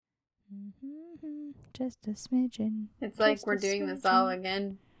Just a smidgen. It's like we're doing this all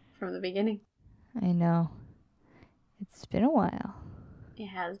again from the beginning. I know. It's been a while. It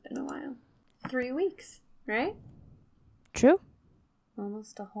has been a while. 3 weeks, right? True.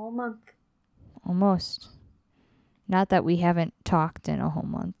 Almost a whole month. Almost. Not that we haven't talked in a whole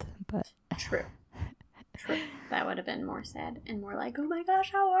month, but... True. That would have been more sad and more like, oh my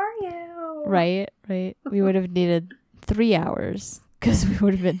gosh, how are you? Right. We would have needed 3 hours because we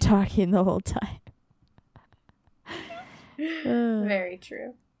would have been talking the whole time. Very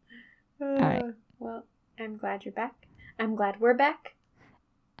true. All right. Well, I'm glad you're back. I'm glad we're back.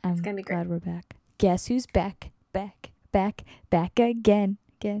 It's going to be great. Glad we're back. Guess who's back again.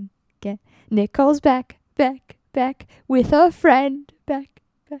 Nicole's back with a friend. Back.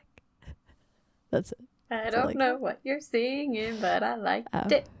 That's it. I don't know what you're singing, but I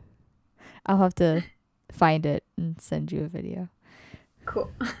liked it. I'll have to find it and send you a video.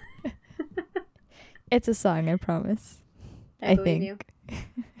 Cool. It's a song, I promise. I believe you.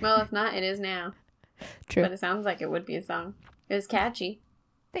 Well, if not, it is now. True. But it sounds like it would be a song. It was catchy.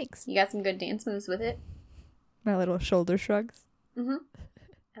 Thanks. You got some good dance moves with it. My little shoulder shrugs. I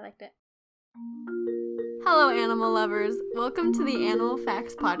liked it. Hello, animal lovers. Welcome to the Animal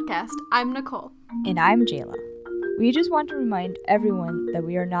Facts Podcast. I'm Nicole. And I'm Jayla. We just want to remind everyone that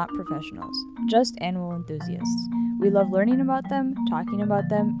we are not professionals, just animal enthusiasts. We love learning about them, talking about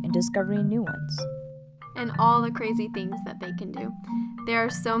them, and discovering new ones. And all the crazy things that they can do. There are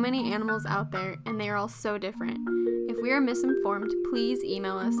so many animals out there, and they are all so different. If we are misinformed, please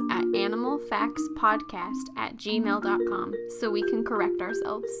email us at animalfactspodcast@gmail.com so we can correct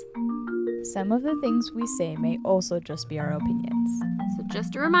ourselves. Some of the things we say may also just be our opinions. So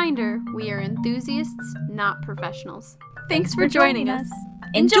just a reminder, we are enthusiasts, not professionals. Thanks for joining us.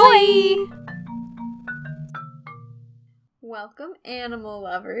 Enjoy! Welcome, animal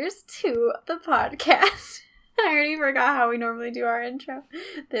lovers, to the podcast. I already forgot how we normally do our intro.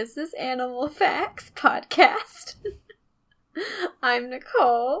 This is Animal Facts Podcast. I'm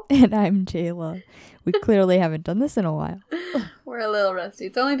Nicole. And I'm Jayla. We clearly haven't done this in a while. We're a little rusty.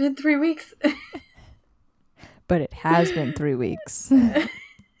 It's only been 3 weeks. But it has been 3 weeks.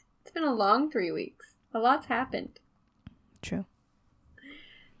 It's been a long 3 weeks. A lot's happened. True.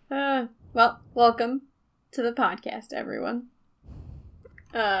 Well, welcome to the podcast, everyone.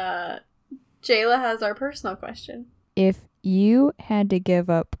 Jayla has our personal question. If you had to give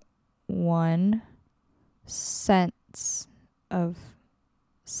up 1 sense of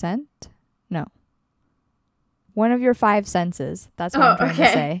scent? No. One of your 5 senses. That's what I'm trying to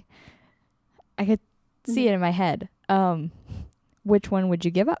say. I could see it in my head. Which one would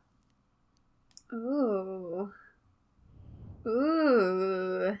you give up? Ooh.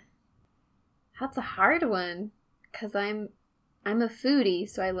 That's a hard one. 'Cause I'm a foodie,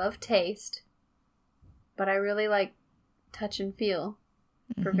 so I love taste. But I really like touch and feel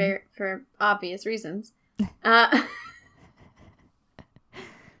for obvious reasons.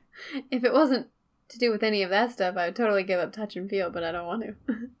 If it wasn't to do with any of that stuff, I would totally give up touch and feel, but I don't want to.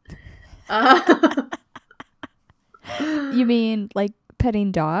 You mean like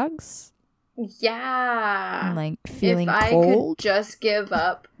petting dogs? Yeah. And like feeling cold? If I cold? could just give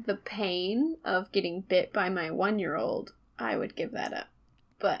up the pain of getting bit by my 1-year-old, I would give that up.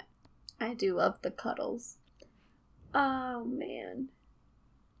 But I do love the cuddles. Oh, man.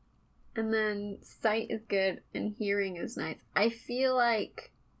 And then sight is good and hearing is nice. I feel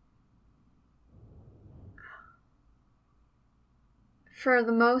like for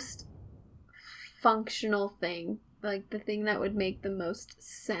the most functional thing, like the thing that would make the most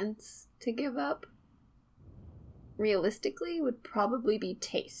sense to give up, realistically, would probably be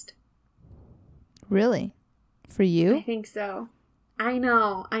taste. Really? For you? I think so. I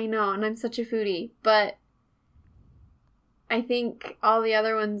know, and I'm such a foodie, but I think all the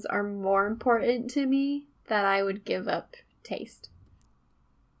other ones are more important to me that I would give up taste.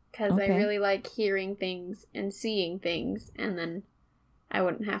 Because I really like hearing things and seeing things, and then I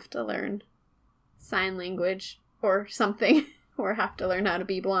wouldn't have to learn sign language or something, or have to learn how to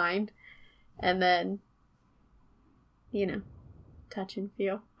be blind, and then, touch and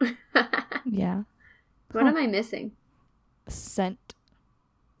feel. Yeah. What am I missing? Scent.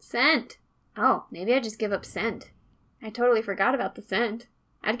 Scent. Oh, maybe I just give up scent. I totally forgot about the scent.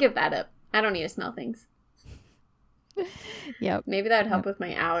 I'd give that up. I don't need to smell things. Yep. Maybe that would help with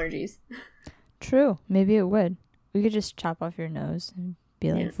my allergies. True. Maybe it would. We could just chop off your nose and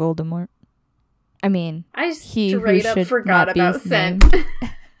be like Voldemort. I mean, I he straight who up should forgot not be about scent. named.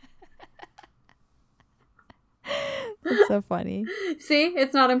 That's so funny. See,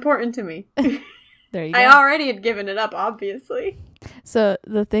 it's not important to me. There you go. I already had given it up, obviously. So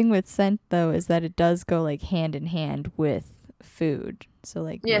the thing with scent though is that it does go like hand in hand with food. So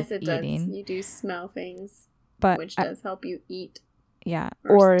like Yes, with it does. eating. You do smell things, But which does help you eat yeah,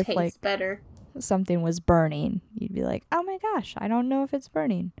 or or if taste like better. something was burning, you'd be like, "Oh my gosh, I don't know if it's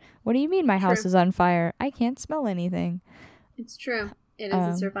burning. What do you mean my house True. is on fire? I can't smell anything." It's true. It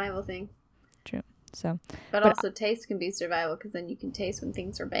is a survival thing. True. So, but also taste can be survival because then you can taste when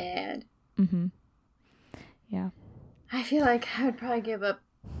things are bad. Mm-hmm. Yeah. I feel like I would probably give up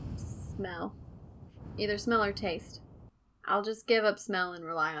smell. Either smell or taste. I'll just give up smell and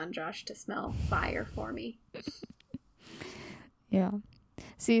rely on Josh to smell fire for me. Yeah.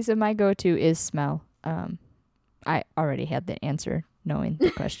 See, so my go-to is smell. I already had the answer knowing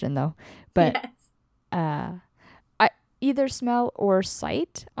the question though. But yes. I either smell or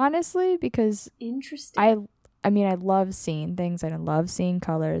sight, honestly, because interesting. I mean, I love seeing things and I love seeing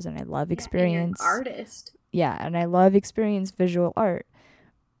colors and I love experience. And you're an artist. Yeah, and I love experience visual art.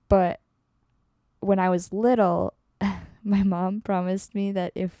 But when I was little, my mom promised me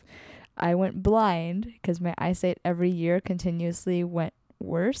that if I went blind, because my eyesight every year continuously went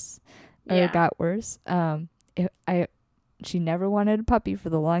worse, or got worse, she never wanted a puppy for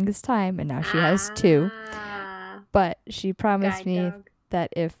the longest time, and now she has 2. But she promised me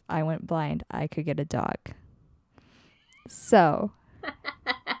that if I went blind, I could get a dog. So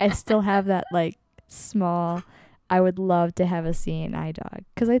I still have that like small, I would love to have a seeing eye dog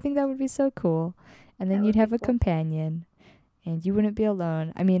because I think that would be so cool. And then you'd have a companion and you wouldn't be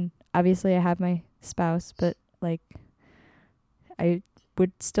alone. I mean, obviously I have my spouse, but like I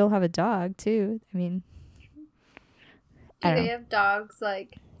would still have a dog too. I mean, do they have dogs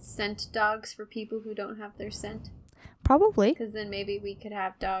like scent dogs for people who don't have their scent? Probably. Because then maybe we could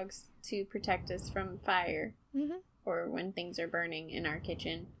have dogs to protect us from fire. Mm-hmm. Or when things are burning in our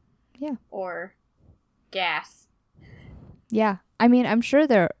kitchen. Yeah. Or gas. Yeah. I mean, I'm sure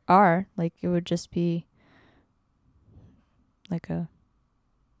there are. Like, it would just be like a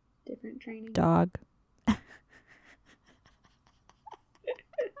different training dog.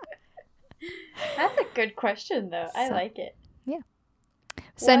 That's a good question, though. I like it. Yeah.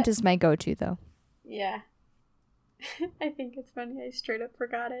 Scent is my go-to, though. Yeah. I think it's funny. I straight up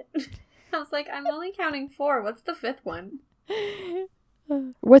forgot it. I was like, I'm only counting 4. What's the 5th one?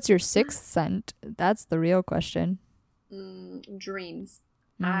 What's your 6th scent? That's the real question. Dreams.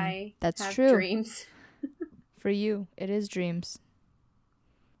 I that's have true. Dreams. For you, it is dreams.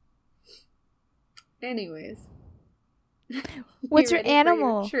 Anyways. What's your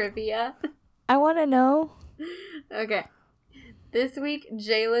animal? For your trivia. I want to know. Okay. This week,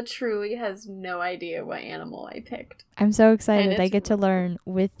 Jayla truly has no idea what animal I picked. I'm so excited. I get to learn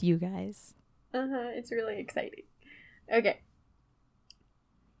with you guys. It's really exciting. Okay.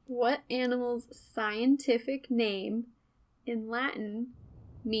 What animal's scientific name in Latin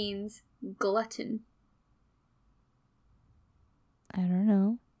means glutton? I don't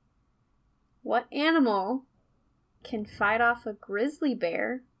know. What animal can fight off a grizzly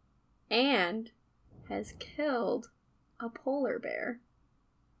bear and has killed a polar bear?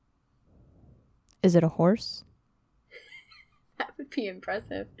 Is it a horse? That would be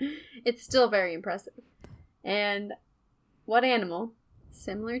impressive. It's still very impressive. And what animal,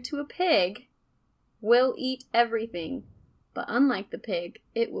 similar to a pig, will eat everything, but unlike the pig,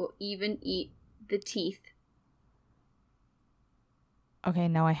 it will even eat the teeth? Okay,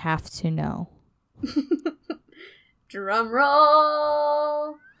 now I have to know. Drum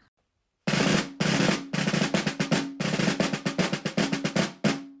roll!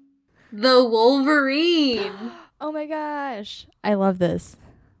 The Wolverine! Oh my gosh. I love this.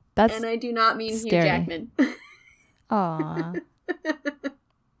 And I do not mean scary. Hugh Jackman. Aw.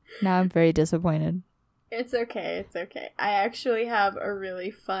 Now I'm very disappointed. It's okay. It's okay. I actually have a really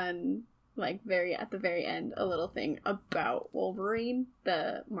fun, like, at the very end, a little thing about Wolverine,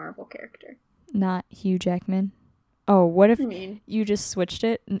 the Marvel character. Not Hugh Jackman. Oh, what if you just switched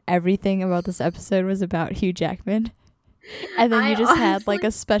it and everything about this episode was about Hugh Jackman? And then you just had like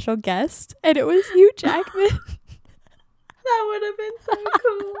a special guest and it was Hugh Jackman. That would have been so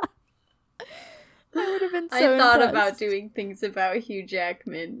cool. That would have been so I thought impressed. about doing things about Hugh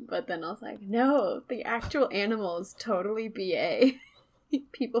Jackman, but then I was like, no, the actual animal is totally BA.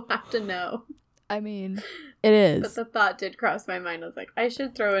 People have to know. I mean, it is. But the thought did cross my mind. I was like, I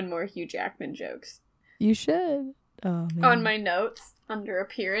should throw in more Hugh Jackman jokes. You should. Oh, man. On my notes, under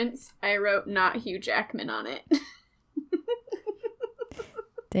appearance, I wrote not Hugh Jackman on it.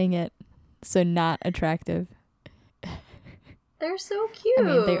 Dang it. So not attractive. They're so cute. I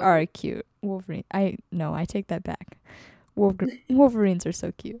mean, they are cute. Wolverine. I take that back. Wolverines are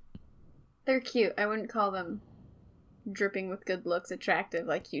so cute. They're cute. I wouldn't call them dripping with good looks, attractive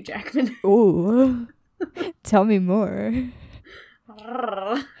like Hugh Jackman. Ooh. Tell me more.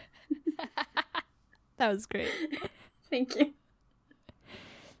 That That was great. Thank you.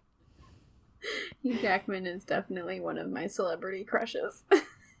 Hugh Jackman is definitely one of my celebrity crushes.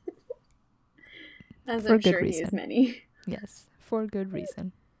 As For I'm good sure he reason. is many. Yes, for good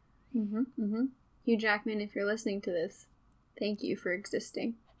reason. Hugh Jackman, if you're listening to this, thank you for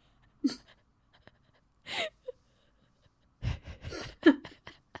existing.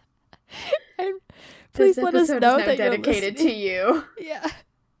 And please This let us episode know is now that you're dedicated to listening. you. Yeah.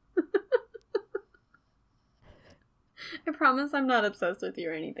 I promise I'm not obsessed with you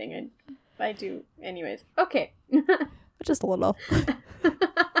or anything. I do. Anyways. Okay. Just a little.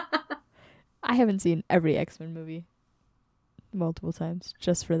 I haven't seen every X-Men movie multiple times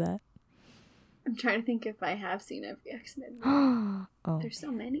just for that. I'm trying to think if I have seen every X-Men movie. Oh, There's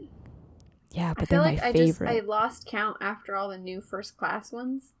so many. yeah, I but feel they're like my I favorite. lost count after all the new First Class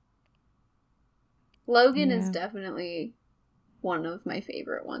ones. Logan is Yeah. definitely one of my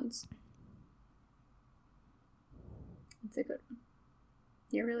favorite ones. It's a good one.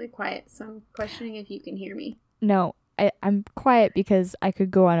 You're really quiet, so I'm questioning if you can hear me. No, I'm quiet because I could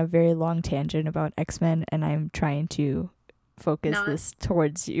go on a very long tangent about X-Men, and I'm trying to focus Not- this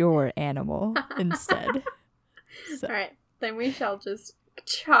towards your animal instead. So, Alright, then we shall just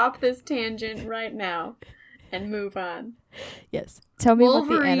chop this tangent right now and move on. yes. Tell me about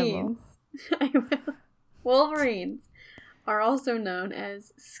the animal. Wolverines. I will. Wolverines are also known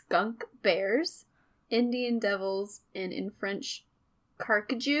as skunk bears, Indian devils, and in French,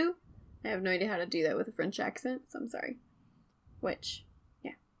 carcajou. I have no idea how to do that with a French accent, so I'm sorry. Which,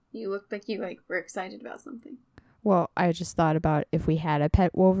 yeah, you looked like you were excited about something. Well, I just thought about if we had a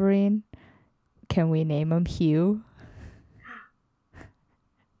pet Wolverine, can we name him Hugh?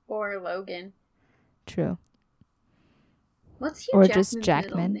 Or Logan. True. What's Hugh Or Jackman's just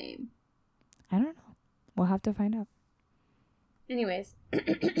Jackman. middle name? I don't know. We'll have to find out. Anyways.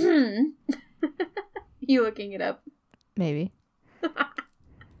 You looking it up? Maybe.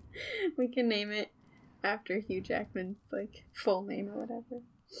 We can name it after Hugh Jackman's full name or whatever.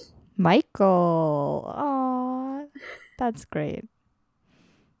 Michael. Aw, that's great.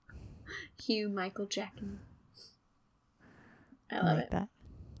 Hugh Michael Jackman. I I love like it. that.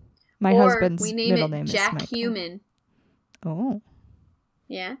 My Or husband's we name middle it name Jack is Michael. Human. Oh,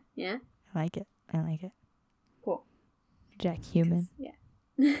 Yeah. I like it. Cool. Jack Human, Yeah.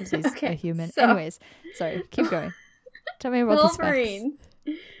 because he's a human. So, Anyways, sorry. Keep going. Tell me about the specs. Wolverines.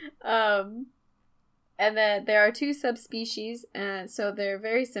 And then there are two subspecies, so they're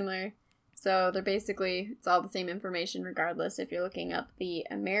very similar. So they're basically, it's all the same information regardless if you're looking up the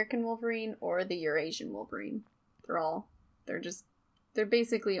American Wolverine or the Eurasian Wolverine. They're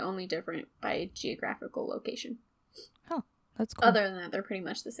basically only different by geographical location. Oh, that's cool. Other than that, they're pretty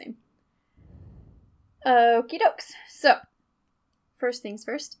much the same. Okie dokes. So, first things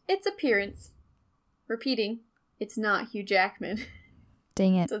first, its appearance. Repeating, it's not Hugh Jackman.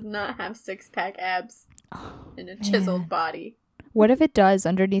 Dang it. Does not have six-pack abs Oh, and a chiseled man. body. What if it does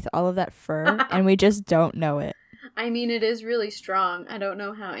underneath all of that fur and we just don't know it? I mean, it is really strong. I don't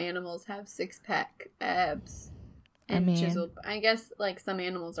know how animals have six-pack abs and chiseled. I guess, some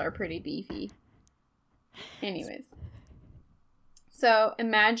animals are pretty beefy. Anyways. So,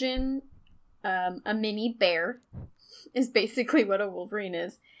 imagine a mini bear is basically what a Wolverine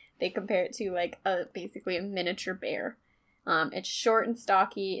is. They compare it to, basically a miniature bear. It's short and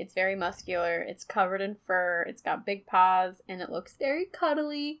stocky, it's very muscular, it's covered in fur, it's got big paws, and it looks very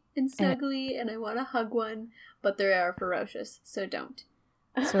cuddly and snuggly, and I want to hug one, but they are ferocious, so don't.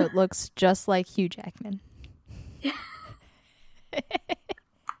 So it looks just like Hugh Jackman.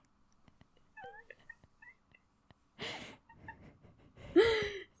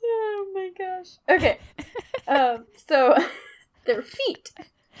 Oh my gosh. Okay. So their feet.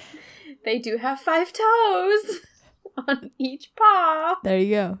 They do have 5 toes on each paw. There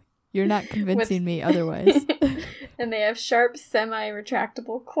you go. You're not convincing me otherwise. And they have sharp,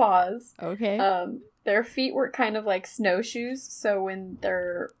 semi-retractable claws. Okay. Their feet work kind of like snowshoes, so when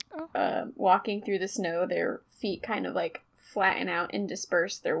they're walking through the snow, their feet kind of flatten out and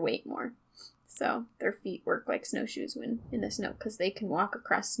disperse their weight more. So their feet work like snowshoes when in the snow, because they can walk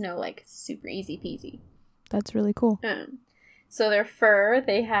across snow super easy peasy. That's really cool. So their fur,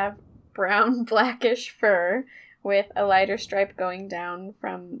 they have brown blackish fur with a lighter stripe going down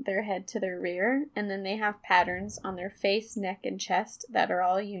from their head to their rear, and then they have patterns on their face, neck, and chest that are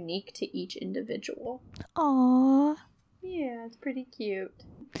all unique to each individual. Aww. Yeah, it's pretty cute.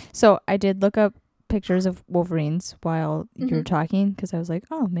 So I did look up pictures of Wolverines while you're talking because I was like,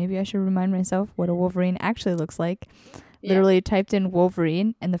 oh, maybe I should remind myself what a Wolverine actually looks like. Yeah. Literally typed in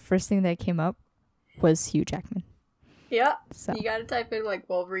Wolverine, and the first thing that came up was Hugh Jackman. Yeah. So you gotta type in like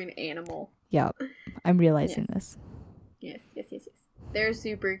Wolverine animal. Yeah. I'm realizing this. Yes. They're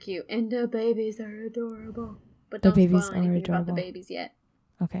super cute, and the babies are adorable. But don't spoil anything about the babies yet.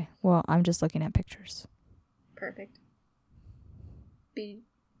 Okay. Well, I'm just looking at pictures. Perfect.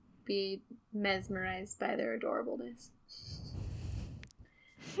 Be mesmerized by their adorableness.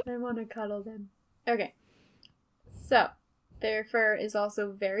 I want to cuddle them. Okay. So, their fur is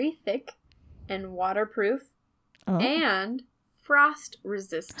also very thick and waterproof and frost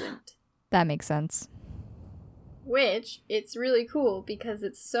resistant. That makes sense. Which, it's really cool because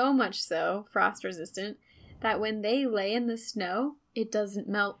it's so much so frost resistant that when they lay in the snow, it doesn't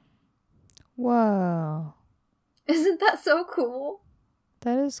melt. Whoa. Isn't that so cool?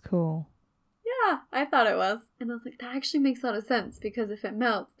 That is cool. Yeah, I thought it was. And I was like, that actually makes a lot of sense because if it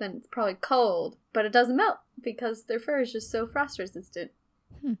melts, then it's probably cold. But it doesn't melt because their fur is just so frost resistant.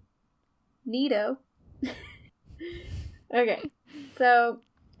 Neato. Okay, so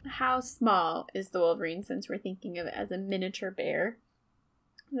how small is the Wolverine since we're thinking of it as a miniature bear?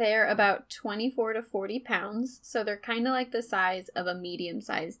 They're about 24 to 40 pounds, so they're kind of like the size of a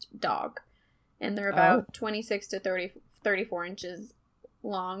medium-sized dog. And they're about 26 to 34 inches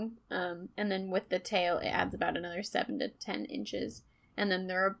long. And then with the tail, it adds about another 7 to 10 inches. And then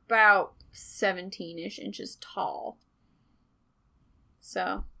they're about 17-ish inches tall.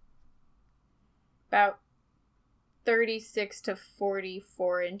 So, about 36 to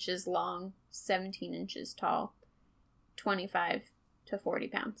 44 inches long, 17 inches tall, 25 to 40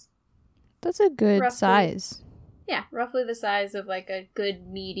 pounds. That's a good size. Yeah, roughly the size of like a good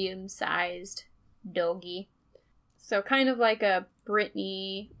medium-sized doggy. So kind of like a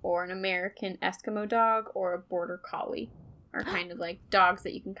Brittany or an American Eskimo dog or a Border Collie are kind of like dogs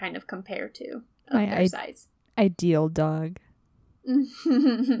that you can kind of compare to their size. Ideal dog.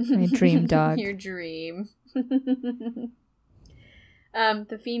 My dream dog. Your dream.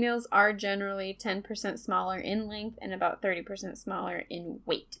 The females are generally 10% smaller in length and about 30% smaller in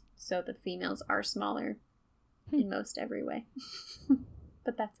weight. So the females are smaller in most every way.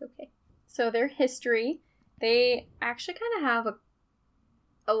 But that's okay. So their history, they actually kind of have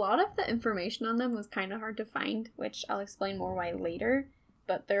a lot of the information on them was kind of hard to find, which I'll explain more why later.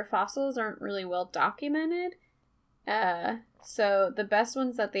 But their fossils aren't really well documented. So the best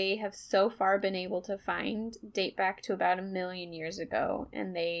ones that they have so far been able to find date back to about 1 million years ago,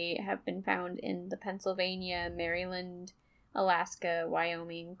 and they have been found in the Pennsylvania, Maryland, Alaska,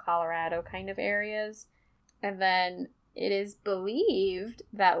 Wyoming, Colorado kind of areas. And then it is believed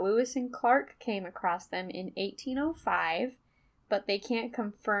that Lewis and Clark came across them in 1805, but they can't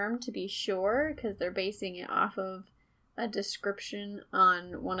confirm to be sure because they're basing it off of a description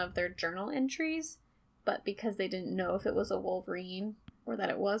on one of their journal entries. But because they didn't know if it was a Wolverine or that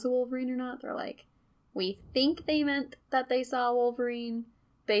it was a Wolverine or not, they're like, we think they meant that they saw a Wolverine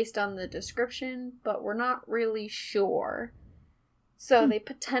based on the description, but we're not really sure. So they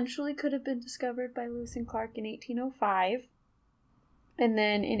potentially could have been discovered by Lewis and Clark in 1805. And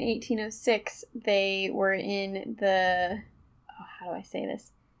then in 1806, they were in the, how do I say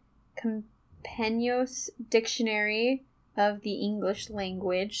this? Compendios Dictionary of the English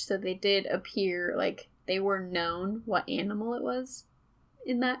Language. So they did appear, like, they were known what animal it was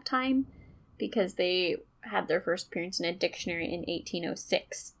in that time because they had their first appearance in a dictionary in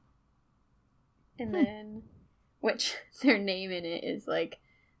 1806. And then, which their name in it is like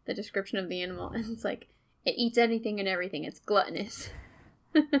the description of the animal, and it's like, it eats anything and everything. It's gluttonous.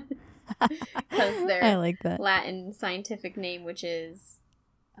 Because their I like that. Latin scientific name, which is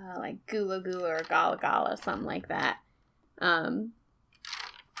like gula gula or gala gala, something like that,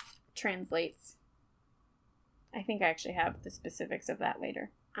 translates. I think I actually have the specifics of that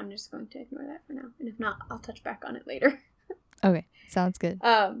later. I'm just going to ignore that for now. And if not, I'll touch back on it later. Okay, sounds good.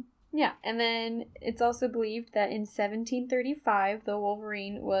 Yeah, and then it's also believed that in 1735, the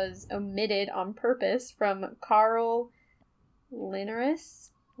Wolverine was omitted on purpose from Carl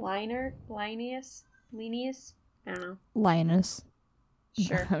Linnaeus? Linnaeus? I don't know. Linus.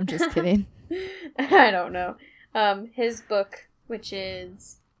 Sure. I'm just kidding. I don't know. His book, which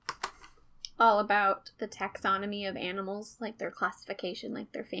is all about the taxonomy of animals, like their classification,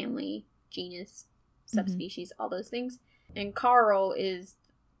 like their family, genus, subspecies, all those things. And Carl is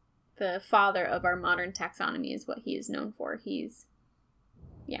the father of our modern taxonomy, is what he is known for.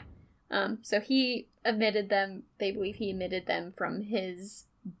 So he omitted them. They believe he omitted them from his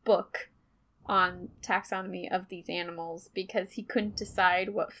book on taxonomy of these animals because he couldn't decide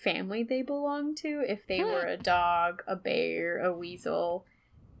what family they belonged to, if they were a dog, a bear, a weasel.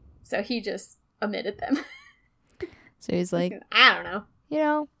 So he just omitted them. So he's like, I don't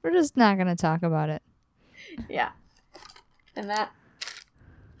know. We're just not going to talk about it. Yeah. And that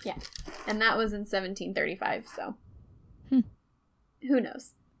was in 1735, so who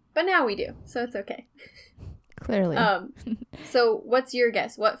knows? But now we do, so it's okay. Clearly. So what's your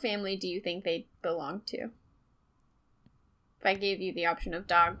guess? What family do you think they belong to? If I gave you the option of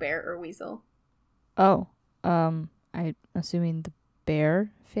dog, bear, or weasel. Oh, I'm assuming the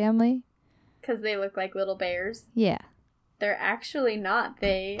bear family? Because they look like little bears. Yeah. They're actually not.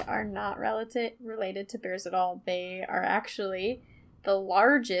 They are not related to bears at all. They are actually the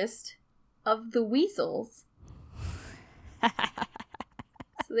largest of the weasels.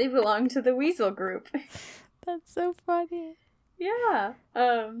 So they belong to the weasel group. That's so funny. Yeah.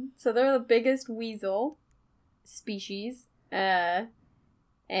 So they're the biggest weasel species. And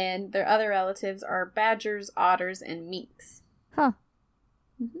their other relatives are badgers, otters, and minks. Huh.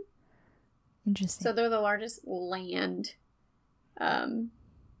 Mm-hmm. Interesting. So they're the largest land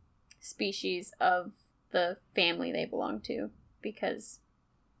species of the family they belong to, because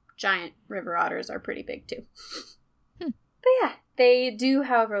giant river otters are pretty big too. But yeah, they do,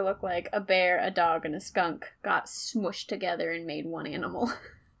 however, look like a bear, a dog, and a skunk got smushed together and made one animal.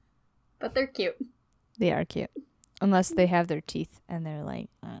 But they're cute. They are cute. Unless they have their teeth and they're like,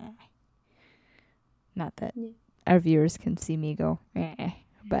 Not that our viewers can see me go,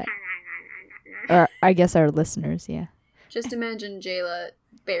 but or I guess our listeners, yeah. Just imagine Jayla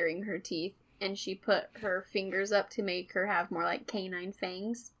baring her teeth and she put her fingers up to make her have more like canine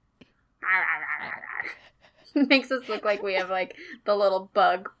fangs. Makes us look like we have like the little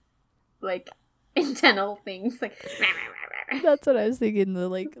bug, like antennal things. Like that's what I was thinking. The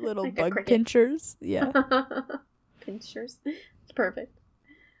like little like bug pinchers. Yeah, pinchers. It's perfect.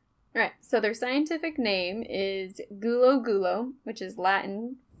 All right. So their scientific name is Gulo gulo, which is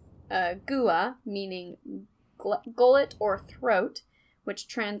Latin gua, meaning gullet or throat, which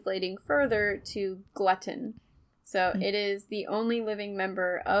translating further to glutton. So it is the only living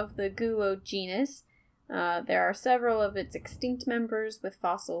member of the Gulo genus. There are several of its extinct members with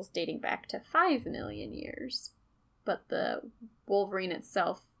fossils dating back to 5 million years. But the wolverine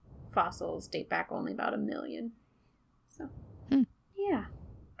itself, fossils date back only about 1 million. So, yeah,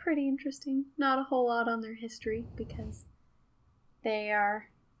 pretty interesting. Not a whole lot on their history because they are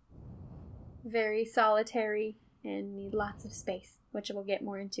very solitary and need lots of space, which we'll get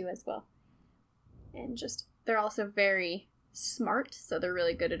more into as well. And just, they're also very smart, so they're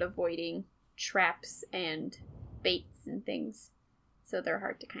really good at avoiding traps and baits and things, so they're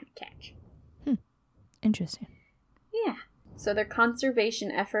hard to kind of catch. Interesting. Yeah. So their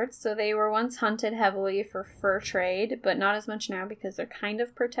conservation efforts, so they were once hunted heavily for fur trade, but not as much now because they're kind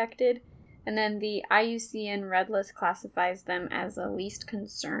of protected. And then the IUCN Red List classifies them as a least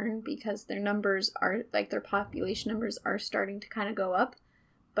concern because their numbers are, like their population numbers are starting to kind of go up,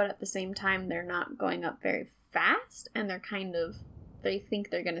 but at the same time they're not going up very fast, and they're kind of, they think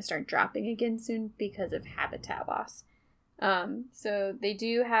they're going to start dropping again soon because of habitat loss. So they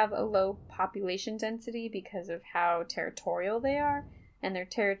do have a low population density because of how territorial they are, and their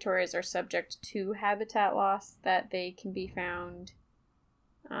territories are subject to habitat loss that they can be found.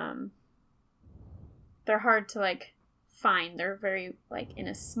 They're hard to like find. They're very like in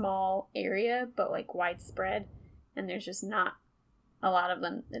a small area, but like widespread, and there's just not a lot of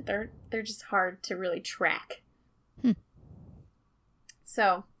them. They're just hard to really track.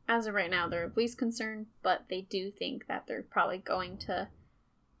 So, as of right now, they're of least concern, but they do think that they're probably going to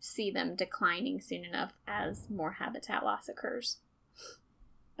see them declining soon enough as more habitat loss occurs.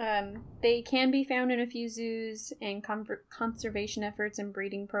 They can be found in a few zoos, and conservation efforts and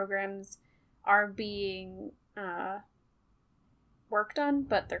breeding programs are being worked on,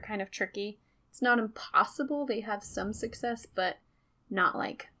 but they're kind of tricky. It's not impossible. They have some success, but not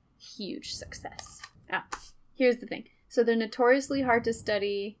like huge success. Here's the thing. So they're notoriously hard to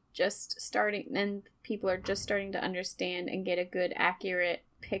study, and people are just starting to understand and get a good, accurate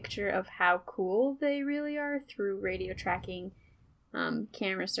picture of how cool they really are through radio tracking,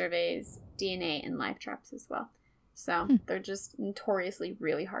 camera surveys, DNA, and live traps as well. So they're just notoriously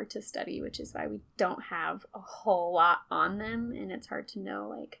really hard to study, which is why we don't have a whole lot on them, and it's hard to know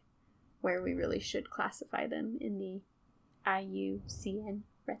like where we really should classify them in the IUCN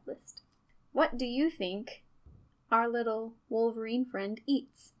Red List. What do you think our little wolverine friend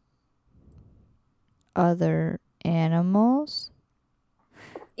eats? Other animals?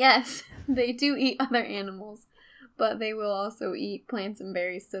 Yes, they do eat other animals, but they will also eat plants and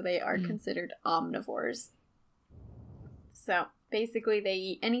berries, so they are considered omnivores. So, basically, they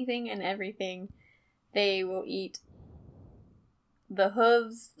eat anything and everything. They will eat the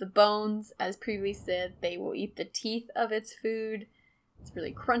hooves, the bones, as previously said. They will eat the teeth of its food. It's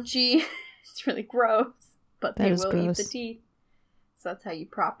really crunchy. It's really gross, but they will eat the teeth. So that's how you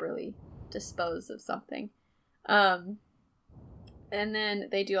properly dispose of something. And then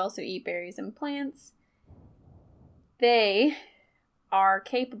they do also eat berries and plants. They are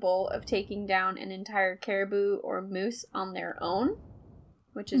capable of taking down an entire caribou or moose on their own,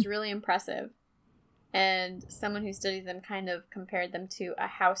 which is really impressive. And someone who studies them kind of compared them to a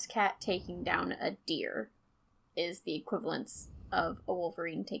house cat taking down a deer is the equivalence of a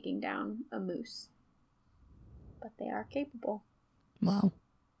wolverine taking down a moose. But they are capable. Wow.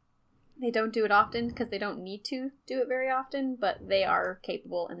 They don't do it often because they don't need to do it very often, but they are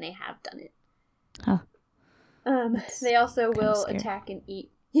capable and they have done it. Huh. They also will attack and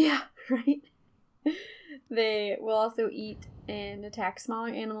eat. Yeah, right? They will also eat and attack smaller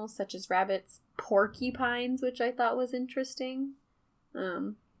animals such as rabbits, porcupines, which I thought was interesting.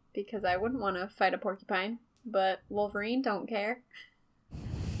 Because I wouldn't want to fight a porcupine, but Wolverine don't care.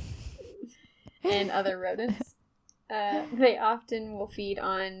 And other rodents. They often will feed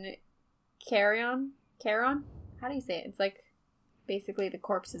on carrion. How do you say it? It's like basically the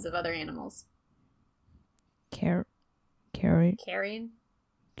corpses of other animals. Carrion?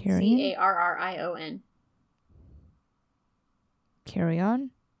 C-A-R-R-I-O-N.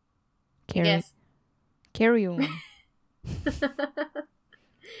 Carrion? Yes. Carrion.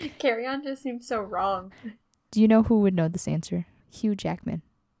 Carrion just seems so wrong. Do you know who would know this answer? Hugh Jackman.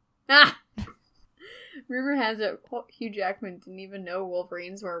 Ah! Rumor has it Hugh Jackman didn't even know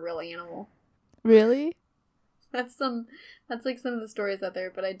Wolverines were a real animal. Really? That's like some of the stories out there,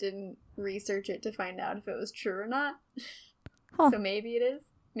 but I didn't research it to find out if it was true or not. Huh. So maybe it is.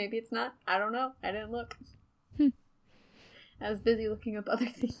 Maybe it's not. I don't know. I didn't look. I was busy looking up other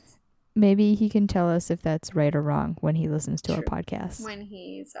things. Maybe he can tell us if that's right or wrong when he listens to True. our podcast. When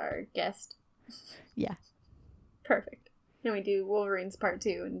he's our guest. Yeah. Perfect. Then we do Wolverines Part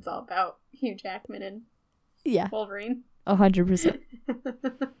 2, and it's all about Hugh Jackman and Wolverine. 100%.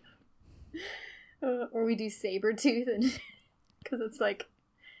 Or we do Sabretooth, and because it's like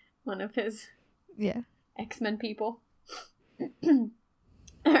one of his X-Men people.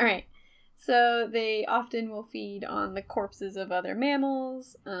 Alright. So they often will feed on the corpses of other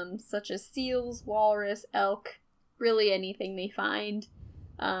mammals, such as seals, walrus, elk, really anything they find.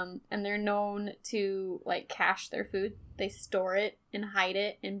 And they're known to like cache their food. They store it and hide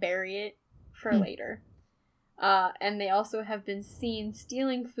it and bury it for later. And they also have been seen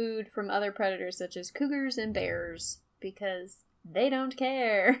stealing food from other predators such as cougars and bears because they don't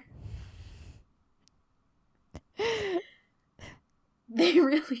care. They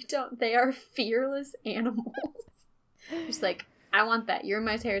really don't. They are fearless animals. Just like, I want that. You're in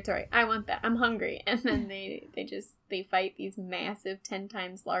my territory. I want that. I'm hungry. And then they fight these massive 10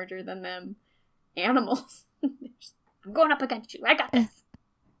 times larger than them animals. I'm going up against you. I got this.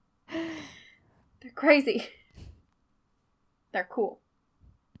 They're crazy. They're cool.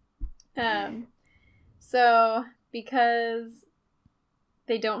 So because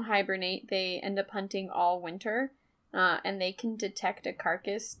they don't hibernate, they end up hunting all winter. And they can detect a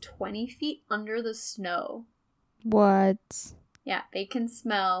carcass 20 feet under the snow. What? Yeah, they can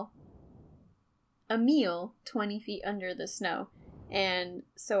smell a meal 20 feet under the snow. And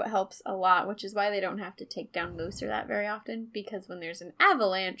so it helps a lot, which is why they don't have to take down moose or that very often. Because when there's an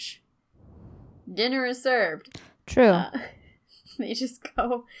avalanche, dinner is served. True. They just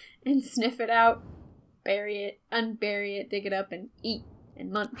go and sniff it out, bury it, unbury it, dig it up, and eat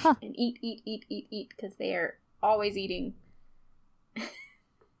and munch and eat, because they are always eating.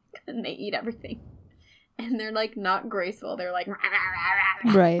 And they eat everything. And they're like not graceful. They're like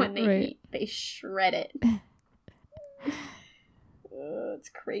right when they eat. They shred it. It's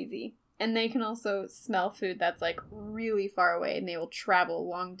crazy. And they can also smell food that's like really far away, and they will travel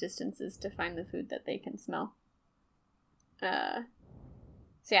long distances to find the food that they can smell. So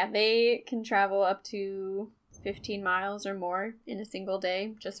yeah, they can travel up to 15 miles or more in a single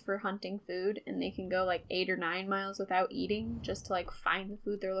day just for hunting food, and they can go like 8 or 9 miles without eating just to like find the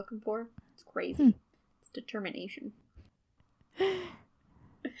food they're looking for. It's crazy. It's determination. I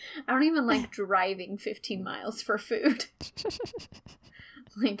don't even like driving 15 miles for food.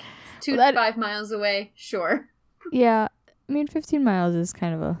 Like 2 to 5 miles away, sure. Yeah, I mean 15 miles is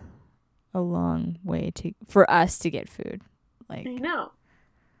kind of a long way for us to get food. Like I know.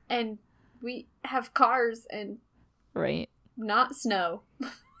 And we have cars and right. not snow.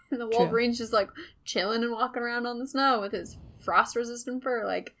 And the True. Wolverine's just like chilling and walking around on the snow with his frost-resistant fur.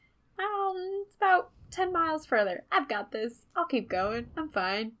 Like, oh, it's about 10 miles further. I've got this. I'll keep going. I'm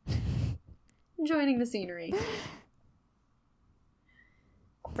fine. Enjoying the scenery.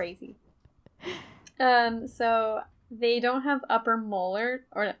 Crazy. So they don't have upper molar,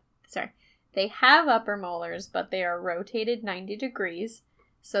 or sorry, they have upper molars, but they are rotated 90 degrees,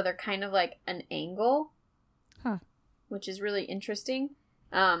 so they're kind of like an angle, which is really interesting.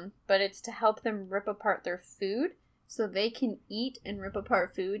 But it's to help them rip apart their food, so they can eat and rip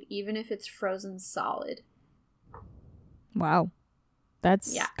apart food even if it's frozen solid. Wow.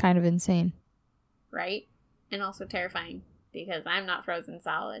 That's kind of insane. Right? And also terrifying, because I'm not frozen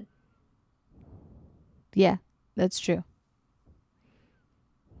solid. Yeah, that's true.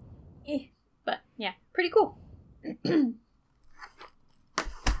 But, yeah, pretty cool.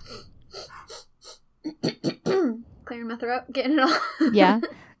 Clearing my throat, getting it all. Yeah,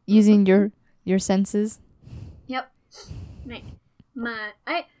 using your senses. Yep.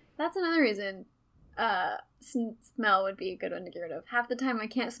 That's another reason smell would be a good one to get rid of. Half the time I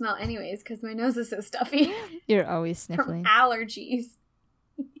can't smell anyways because my nose is so stuffy. You're always sniffling. From allergies.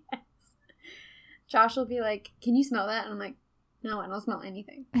 Yes. Josh will be like, can you smell that? And I'm like, no, I don't smell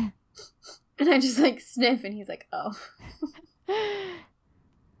anything. And I just like sniff and he's like, oh.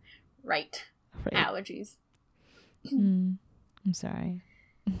 Right. Allergies. I'm sorry.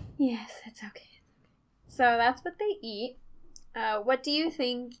 Yes, it's okay. So that's what they eat. What do you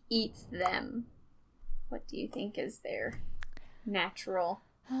think eats them? What do you think is their natural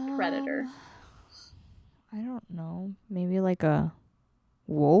predator? I don't know. Maybe like a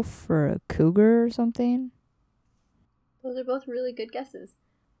wolf or a cougar or something? Those are both really good guesses.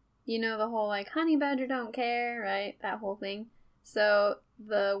 You know the whole like honey badger don't care, right? That whole thing. So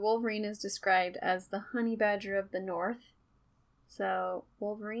the Wolverine is described as the honey badger of the north. So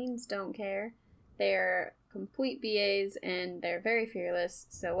Wolverines don't care. They're complete BAs and they're very fearless.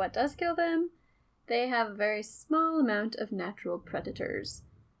 So what does kill them? They have a very small amount of natural predators.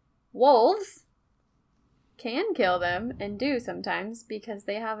 Wolves can kill them, and do sometimes, because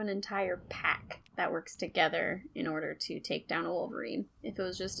they have an entire pack that works together in order to take down a Wolverine. If it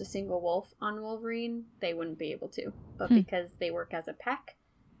was just a single wolf on Wolverine, they wouldn't be able to. But because they work as a pack,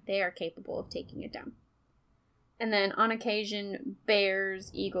 they are capable of taking it down. And then on occasion,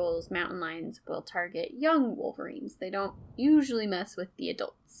 bears, eagles, mountain lions will target young Wolverines. They don't usually mess with the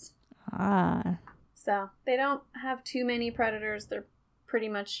adults. So they don't have too many predators. They're pretty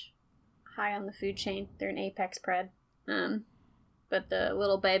much high on the food chain. They're an apex pred. But the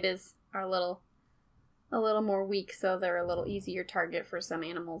little babies are a little more weak, so they're a little easier target for some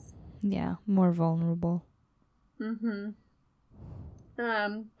animals. Yeah, more vulnerable. But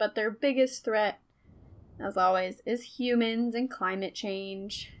their biggest threat, as always, is humans and climate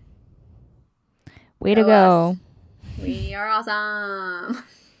change. Way to go. We are awesome.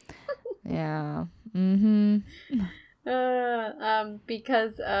 Yeah.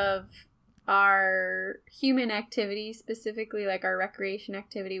 Because of our human activity, specifically like our recreation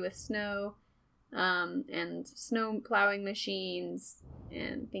activity with snow, and snow plowing machines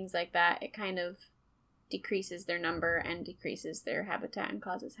and things like that, it kind of decreases their number and decreases their habitat and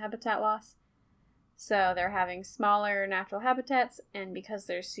causes habitat loss. So they're having smaller natural habitats, and because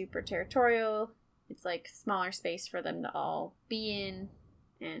they're super territorial, it's like smaller space for them to all be in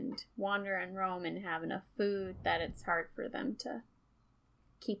and wander and roam and have enough food that it's hard for them to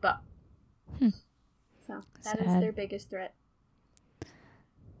keep up. So that is their biggest threat.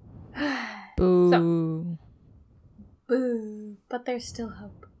 Boo. So, boo. But there's still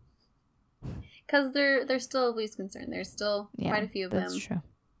hope. Because there's still at least concern. There's still quite a few of them. That's true.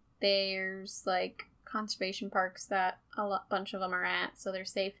 There's like conservation parks that bunch of them are at, so they're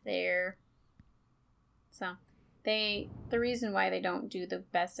safe there. So the reason why they don't do the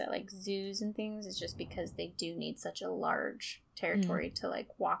best at like zoos and things is just because they do need such a large territory to like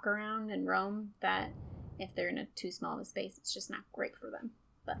walk around and roam, that if they're in a too small of a space, it's just not great for them.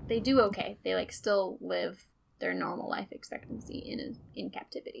 But they do okay. They like still live their normal life expectancy in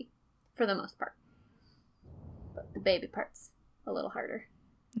captivity for the most part. But the baby part's a little harder.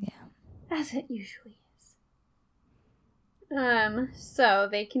 Yeah. As it usually is. So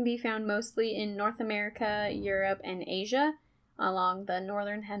they can be found mostly in North America, Europe, and Asia, along the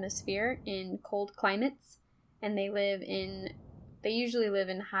northern hemisphere in cold climates, and they usually live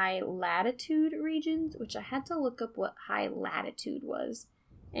in high latitude regions, which I had to look up what high latitude was,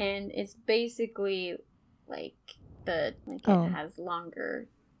 and it's basically like it has longer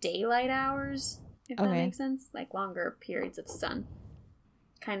daylight hours, if that makes sense, like longer periods of sun.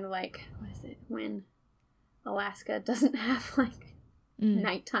 Kind of like, what is it, when Alaska doesn't have like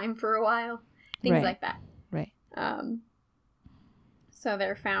nighttime for a while. Things Right. like that. Right. So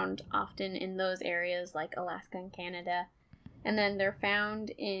they're found often in those areas like Alaska and Canada. And then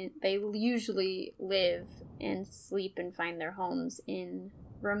they usually live and sleep and find their homes in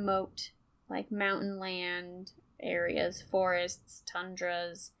remote, like mountain land areas, forests,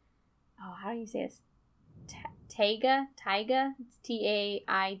 tundras. Oh, how do you say this? Taiga? It's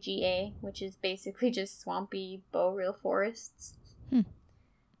Taiga, which is basically just swampy boreal forests.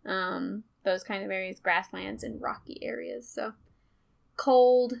 Those kind of areas, grasslands and rocky areas. So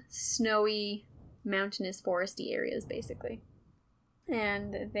cold, snowy, mountainous, foresty areas, basically.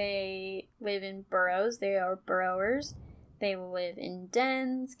 And they live in burrows. They are burrowers. They live in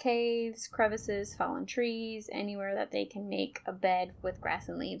dens, caves, crevices, fallen trees, anywhere that they can make a bed with grass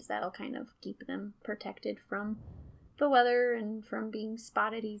and leaves. That'll kind of keep them protected from the weather and from being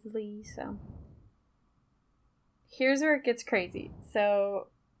spotted easily. So here's where it gets crazy. So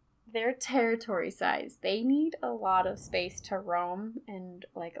their territory size, they need a lot of space to roam and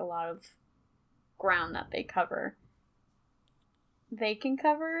like a lot of ground that they cover. They can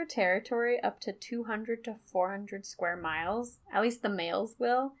cover a territory up to 200 to 400 square miles. At least the males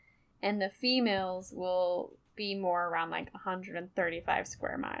will. And the females will be more around like 135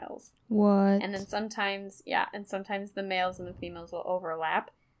 square miles. What? And then sometimes the males and the females will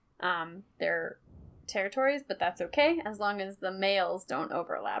overlap their territories, but that's okay as long as the males don't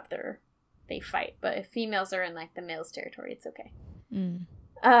overlap. They fight. But if females are in like the male's territory, it's okay.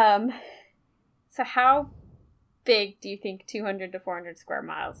 So how big do you think 200 to 400 square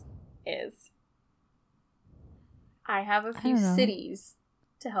miles is? I have a few cities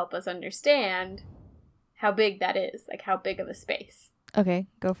to help us understand how big that is, like how big of a space. Okay,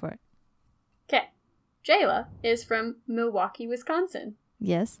 go for it. Okay. Jayla is from Milwaukee, Wisconsin.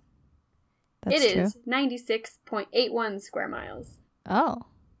 Yes. That's It true. is 96.81 square miles. Oh.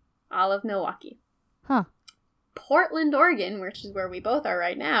 All of Milwaukee. Huh. Portland, Oregon, which is where we both are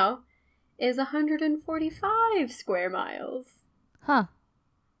right now, is 145 square miles. Huh.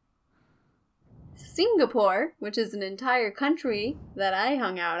 Singapore, which is an entire country that I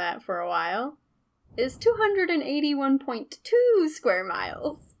hung out at for a while, is 281.2 square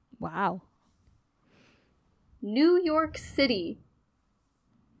miles. Wow. New York City.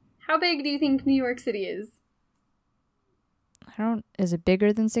 How big do you think New York City is? Is it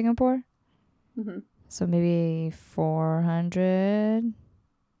bigger than Singapore? Mm-hmm. So maybe 400?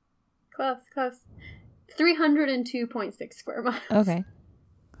 Close. 302.6 square miles. Okay.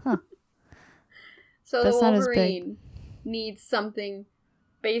 Huh. So That's the not as big. Wolverine needs something,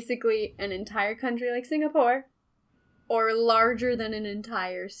 basically an entire country like Singapore, or larger than an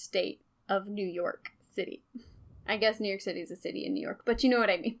entire state of New York City. I guess New York City is a city in New York, but you know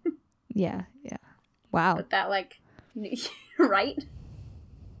what I mean. Yeah. Wow. But that, right?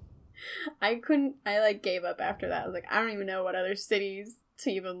 I gave up after that. I was like, I don't even know what other cities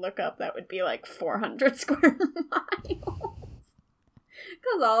to even look up that would be like 400 square miles.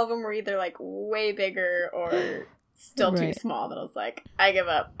 Because all of them were either like way bigger or still too small. That I was like, I give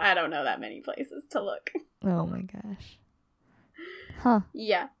up. I don't know that many places to look. Oh my gosh. Huh.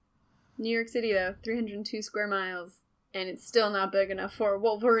 Yeah. New York City, though, 302 square miles. And it's still not big enough for a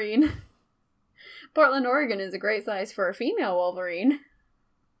Wolverine. Portland, Oregon is a great size for a female Wolverine.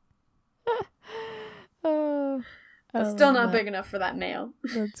 Oh. But still not big enough for that male.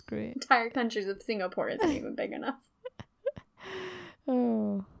 That's great. Entire countries of Singapore isn't even big enough.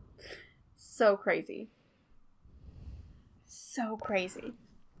 Oh. So crazy. So crazy.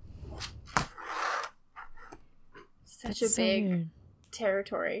 Such a big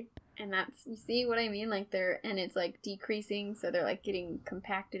territory. And that's, you see what I mean? Like it's like decreasing, so they're like getting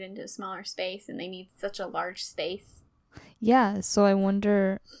compacted into a smaller space, and they need such a large space. Yeah, so I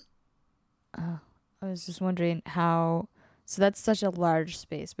wonder, I was just wondering so that's such a large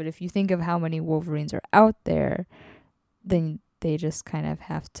space, but if you think of how many Wolverines are out there, then they just kind of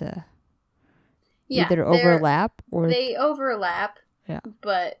have to either overlap or... They overlap, yeah.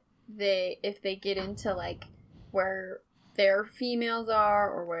 But if they get into like where their females are,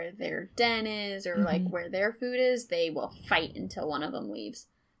 or where their den is, or like where their food is, they will fight until one of them leaves.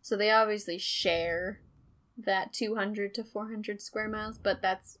 So they obviously share that 200 to 400 square miles, but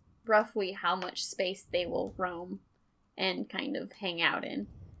that's roughly how much space they will roam and kind of hang out in.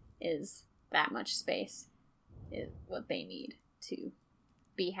 Is that much space is what they need to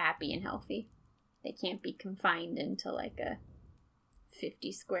be happy and healthy. They can't be confined into like a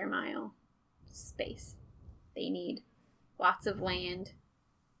 50 square mile space. They need lots of land,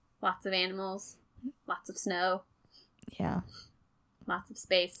 lots of animals, lots of snow. Yeah. Lots of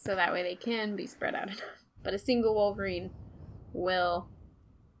space, so that way they can be spread out enough. But a single Wolverine will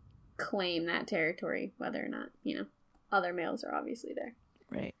claim that territory, whether or not, other males are obviously there.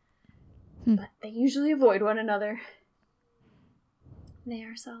 Right. But they usually avoid one another. They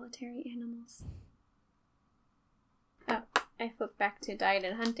are solitary animals. Oh, I flipped back to diet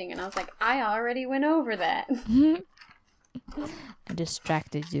and hunting, and I was like, I already went over that. I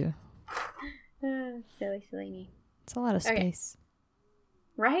distracted you. Silly me. It's a lot of space. Okay.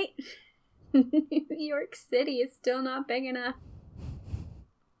 Right? New York City is still not big enough.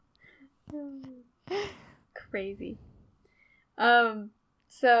 Crazy.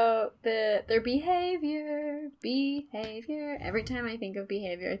 So their behavior. Every time I think of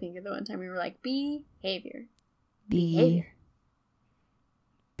behavior, I think of the one time we were like, behavior. Behavior.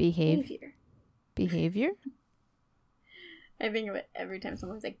 I think of it every time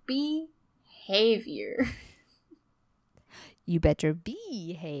someone's like, behavior. You better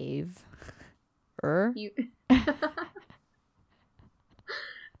behave. You.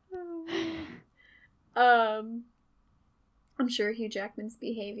 I'm sure Hugh Jackman's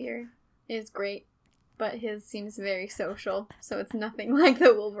behavior is great, but his seems very social, so it's nothing like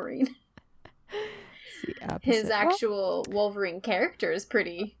the Wolverine. His actual Wolverine character is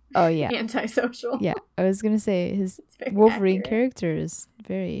pretty antisocial. Yeah, I was going to say his Wolverine character is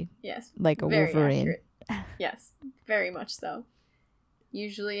very like a Wolverine. Accurate. Yes, very much so.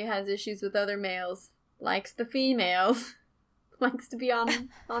 Usually has issues with other males, likes the females, likes to be on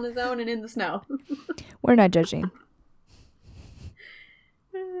his own and in the snow. We're not judging.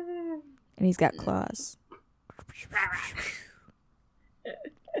 And he's got claws.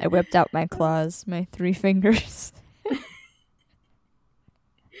 I whipped out my claws, my 3 fingers.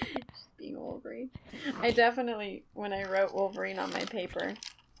 Being Wolverine. I definitely, when I wrote Wolverine on my paper,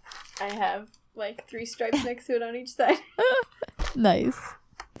 I have like 3 stripes next to it on each side. Nice.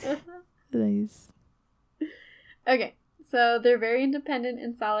 Nice. Okay, so they're very independent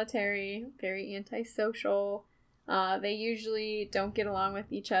and solitary, very antisocial. They usually don't get along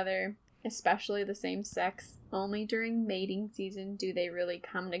with each other, especially the same sex. Only during mating season do they really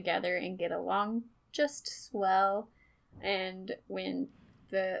come together and get along just swell, and when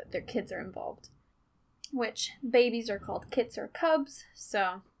their kids are involved. Which babies are called kits or cubs,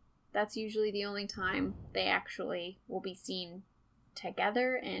 so that's usually the only time they actually will be seen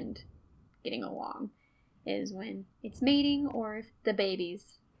together and getting along, is when it's mating or if the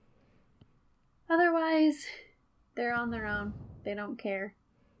babies. Otherwise, they're on their own. They don't care.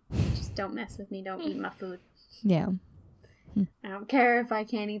 Just don't mess with me. Don't eat my food. Yeah. I don't care if I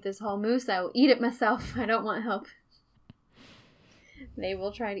can't eat this whole moose. I will eat it myself. I don't want help. They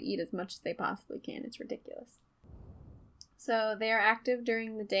will try to eat as much as they possibly can. It's ridiculous. So they are active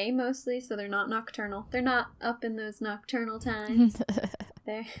during the day mostly, so they're not nocturnal. They're not up in those nocturnal times.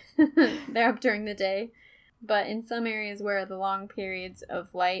 They're up during the day. But in some areas where the long periods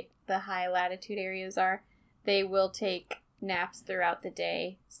of light, the high latitude areas are, they will take naps throughout the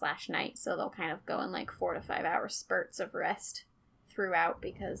day / night. So they'll kind of go in like 4 to 5 hour spurts of rest throughout,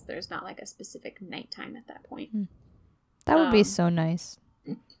 because there's not like a specific nighttime at that point. That would be so nice.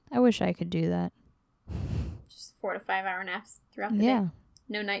 I wish I could do that. Just 4 to 5 hour naps throughout the day.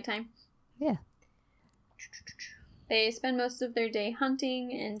 No nighttime. Yeah. They spend most of their day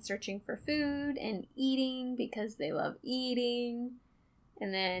hunting and searching for food and eating because they love eating.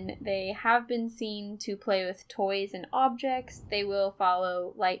 And then they have been seen to play with toys and objects. They will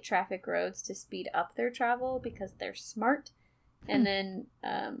follow light traffic roads to speed up their travel because they're smart. And then,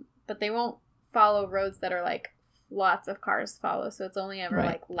 but they won't follow roads that are like lots of cars follow. So it's only ever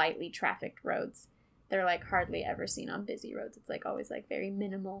like lightly trafficked roads. They're like hardly ever seen on busy roads. It's like always like very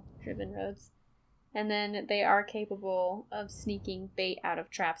minimal driven roads. And then they are capable of sneaking bait out of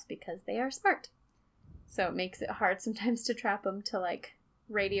traps because they are smart. So it makes it hard sometimes to trap them, to like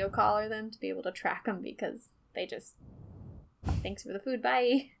radio collar them to be able to track them, because they just, thanks for the food,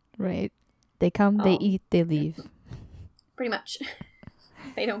 bye. Right. They come, they eat, they leave. Pretty much.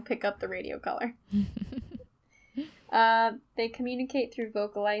 They don't pick up the radio collar. They communicate through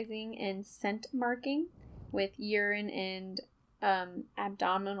vocalizing and scent marking with urine and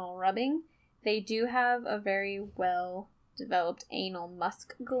abdominal rubbing. They do have a very well-developed anal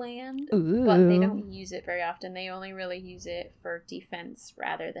musk gland, but they don't use it very often. They only really use it for defense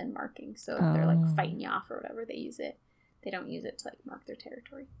rather than marking. So if they're like fighting you off or whatever, they use it. They don't use it to like mark their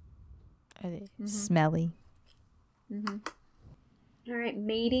territory. Are they smelly? All right,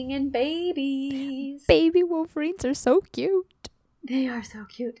 mating and babies. Baby Wolverines are so cute. They are so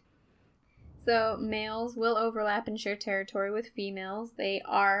cute. So males will overlap and share territory with females. They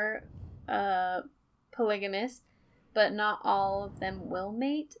are polygamous, but not all of them will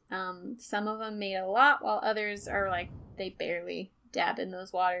mate. Some of them mate a lot, while others are like they barely dab in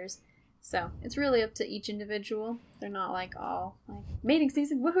those waters. So it's really up to each individual. They're not like all like mating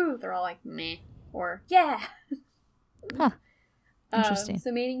season, woohoo! They're all like meh or yeah. Huh. Interesting.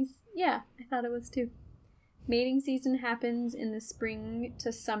 So yeah, I thought it was too. Mating season happens in the spring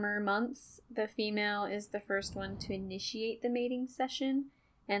to summer months. The female is the first one to initiate the mating session,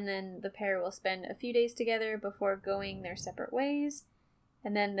 and then the pair will spend a few days together before going their separate ways.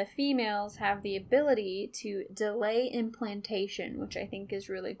 And then the females have the ability to delay implantation, which I think is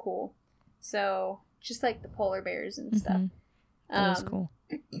really cool. So, just like the polar bears and stuff. That is cool.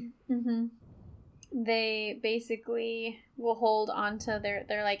 They basically will hold on to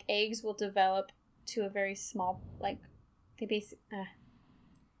their like eggs will develop to a very small, like,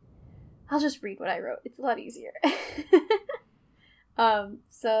 I'll just read what I wrote. It's a lot easier.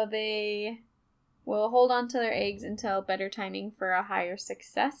 So they will hold on to their eggs until better timing for a higher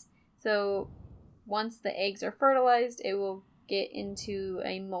success. So once the eggs are fertilized, it will get into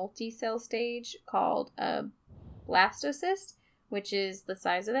a multi-cell stage called a blastocyst, which is the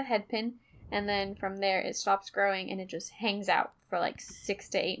size of a head pin. And then from there, it stops growing and it just hangs out for like 6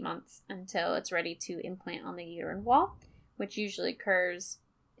 to 8 months until it's ready to implant on the uterine wall, which usually occurs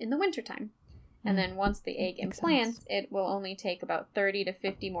in the wintertime. And then once the egg implants, it will only take about 30 to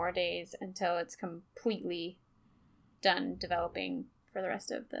 50 more days until it's completely done developing for the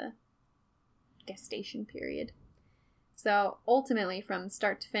rest of the gestation period. So ultimately, from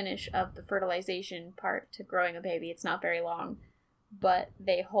start to finish of the fertilization part to growing a baby, it's not very long. But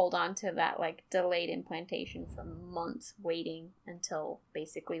they hold on to that, like, delayed implantation for months, waiting until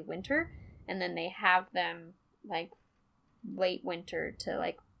basically winter. And then they have them, like, late winter to,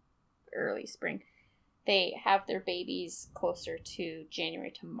 like, early spring. They have their babies closer to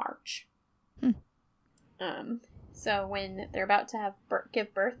January to March. So when they're about to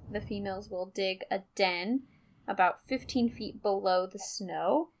give birth, the females will dig a den about 15 feet below the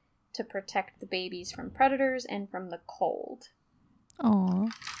snow to protect the babies from predators and from the cold.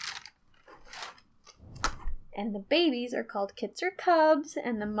 Aww. And the babies are called kits or cubs,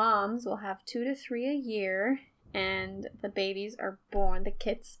 and the moms will have 2 to 3 a year. And the babies are born, the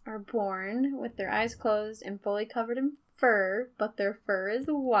kits are born with their eyes closed and fully covered in fur, but their fur is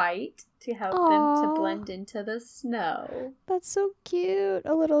white to help them to blend into the snow. That's so cute.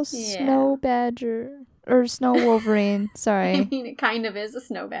 A little snow badger. Or snow wolverine, sorry. I mean, it kind of is a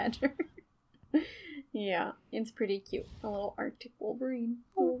snow badger. Yeah, it's pretty cute. A little Arctic Wolverine.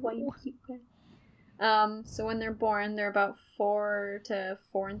 A little white, cute guy. So when they're born, they're about 4 to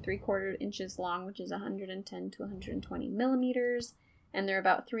 4 3/4 inches long, which is 110 to 120 millimeters. And they're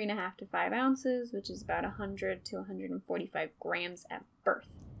about 3.5 to 5 ounces, which is about 100 to 145 grams at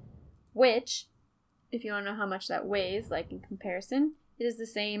birth. Which, if you want to know how much that weighs, like in comparison, it is the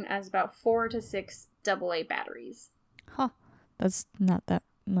same as about 4 to 6 AA batteries. Huh. That's not that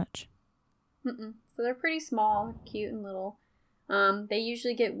much. So they're pretty small, cute, and little. They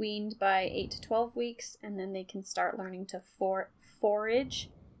usually get weaned by 8 to 12 weeks, and then they can start learning to forage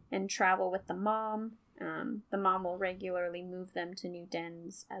and travel with the mom. The mom will regularly move them to new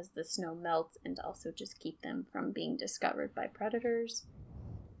dens as the snow melts and also just keep them from being discovered by predators.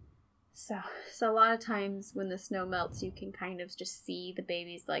 So a lot of times when the snow melts, you can kind of just see the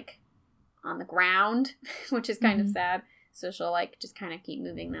babies like on the ground, which is kind of sad. So she'll like just kind of keep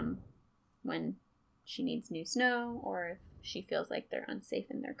moving them when she needs new snow or if she feels like they're unsafe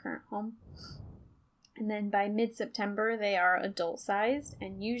in their current home. And then by mid-September, they are adult-sized,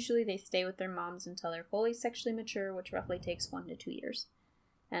 and usually they stay with their moms until they're fully sexually mature, which roughly takes 1 to 2 years.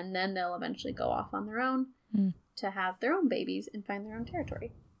 And then they'll eventually go off on their own to have their own babies and find their own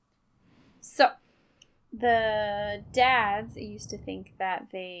territory. So, the dads used to think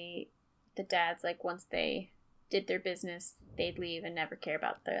that the dads, like, once they did their business, they'd leave and never care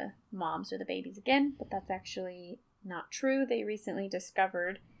about the moms or the babies again, but that's actually not true. They recently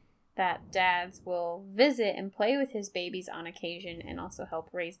discovered that dads will visit and play with his babies on occasion and also help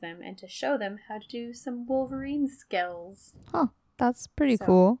raise them and to show them how to do some Wolverine skills. Huh, that's pretty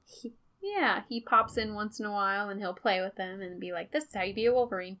cool. He pops in once in a while and he'll play with them and be like, this is how you be a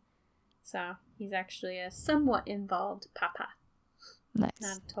Wolverine. So he's actually a somewhat involved papa. Nice.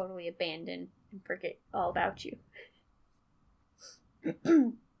 Not totally abandon and forget all about you.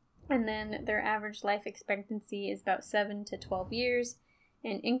 And then their average life expectancy is about 7 to 12 years.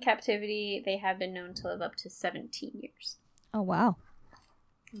 And in captivity, they have been known to live up to 17 years. Oh, wow.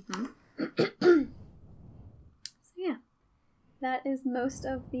 So, yeah. That is most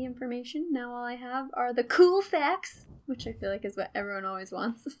of the information. Now all I have are the cool facts, which I feel like is what everyone always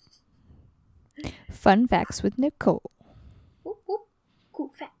wants. Fun facts with Nicole. Whoop, whoop.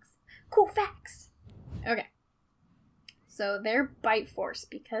 Cool facts. Cool facts. Okay. So their bite force,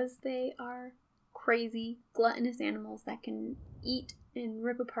 because they are crazy, gluttonous animals that can eat and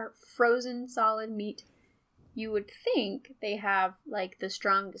rip apart frozen solid meat, you would think they have, like, the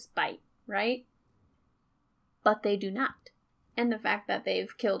strongest bite, right? But they do not. And the fact that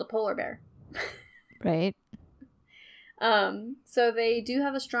they've killed a polar bear. Right. So they do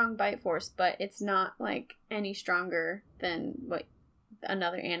have a strong bite force, but it's not, like, any stronger than what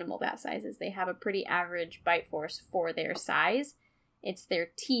another animal that size is. They have a pretty average bite force for their size. It's their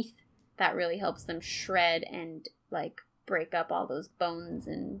teeth that really helps them shred and, like, break up all those bones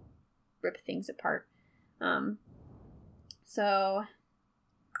and rip things apart. And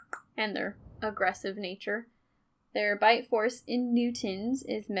their aggressive nature. Their bite force in newtons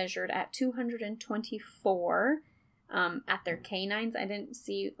is measured at 224 at their canines. I didn't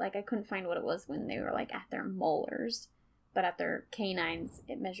see, like, I couldn't find what it was when they were, like, at their molars. But at their canines,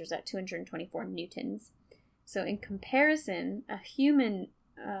 it measures at 224 newtons. So in comparison, a human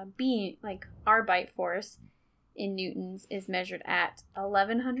being, like, our bite force in newtons is measured at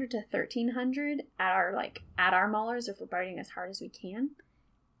 1100 to 1300 at our molars if we're biting as hard as we can.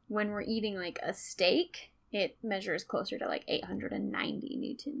 When we're eating, like, a steak, it measures closer to, like, 890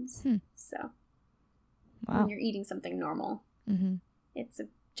 newtons. So when you're eating something normal, it's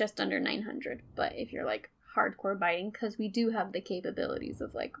just under 900. But if you're, like, hardcore biting, because we do have the capabilities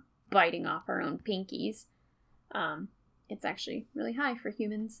of, like, biting off our own pinkies, it's actually really high for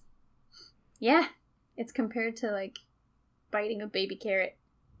humans. Yeah, it's compared to, like, biting a baby carrot.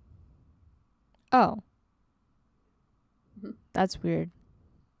 Oh. That's weird.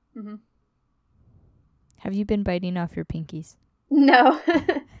 Have you been biting off your pinkies? No.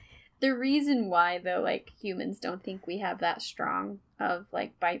 The reason why, though, like, humans don't think we have that strong of,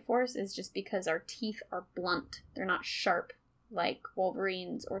 like, bite force is just because our teeth are blunt. They're not sharp like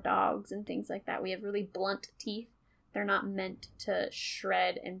wolverines or dogs and things like that. We have really blunt teeth. They're not meant to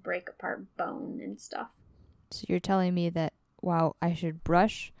shred and break apart bone and stuff. So you're telling me that while I should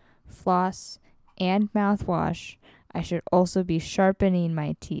brush, floss, and mouthwash, I should also be sharpening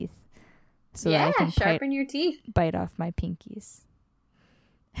my teeth so that I can sharpen your teeth. Bite off my pinkies.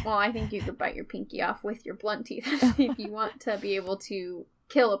 Well, I think you could bite your pinky off with your blunt teeth. If you want to be able to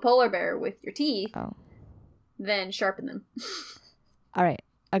kill a polar bear with your teeth, then sharpen them. All right,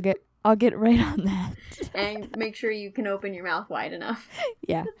 I'll get right on that. And make sure you can open your mouth wide enough.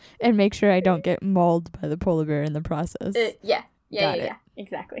 Yeah, and make sure I don't get mauled by the polar bear in the process. Yeah,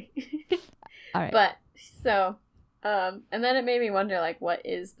 exactly. All right. But, so, and then it made me wonder, like, what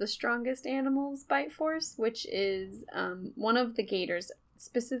is the strongest animal's bite force? Which is, one of the gators,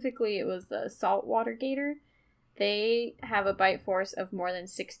 specifically it was the saltwater gator. They have a bite force of more than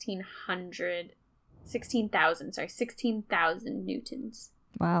 16,000 newtons.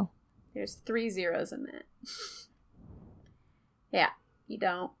 Wow. There's 3 zeros in that. Yeah, you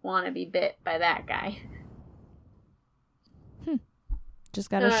don't want to be bit by that guy. Just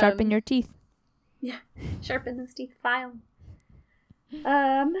gotta sharpen your teeth. Yeah, sharpen those teeth. File.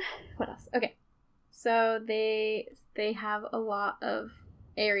 What else? Okay, so they have a lot of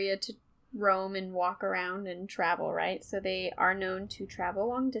area to roam and walk around and travel, right? So they are known to travel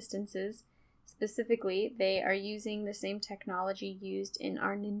long distances. Specifically, they are using the same technology used in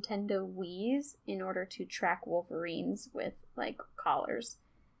our Nintendo Wiis in order to track wolverines with, like, collars.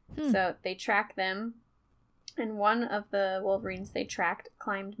 So they track them, and one of the wolverines they tracked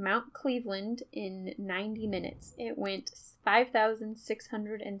climbed Mount Cleveland in 90 minutes. It went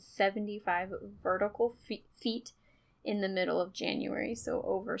 5,675 vertical feet in the middle of January, so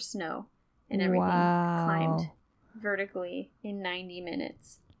over snow and everything. Climbed vertically in 90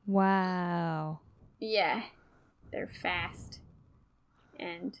 minutes. Wow. Yeah, they're fast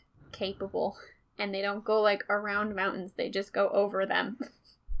and capable, and they don't go, like, around mountains, they just go over them.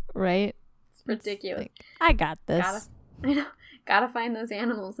 Right? It's ridiculous. I got this. Gotta find those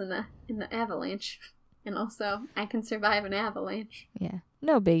animals in the avalanche, and also I can survive an avalanche. Yeah,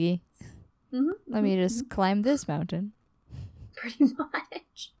 no biggie. Let me just climb this mountain. Pretty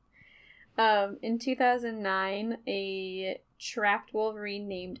much. In 2009, a trapped wolverine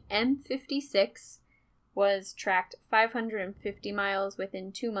named M56 was tracked 550 miles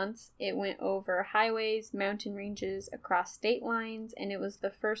within 2 months. It went over highways, mountain ranges, across state lines, and it was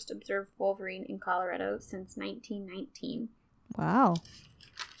the first observed wolverine in Colorado since 1919. Wow.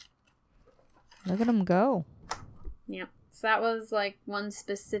 Look at him go. Yep. So that was, like, one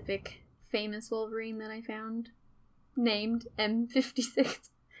specific famous wolverine that I found named M56.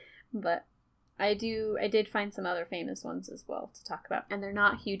 But I did find some other famous ones as well to talk about, and they're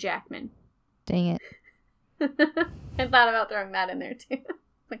not Hugh Jackman. Dang it. I thought about throwing that in there too.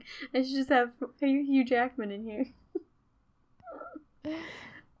 Like, I should just have Hugh Jackman in here.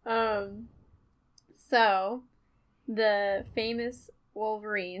 So, the famous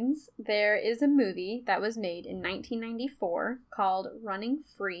Wolverines, there is a movie that was made in 1994 called Running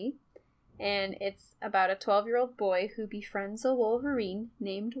Free, and it's about a 12-year-old boy who befriends a Wolverine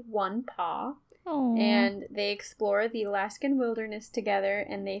named One Paw, Aww. and they explore the Alaskan wilderness together,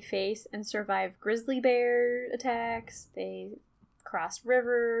 and they face and survive grizzly bear attacks, they cross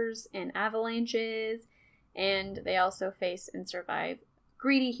rivers and avalanches, and they also face and survive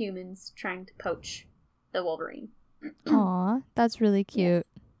greedy humans trying to poach the Wolverine. Aw, that's really cute.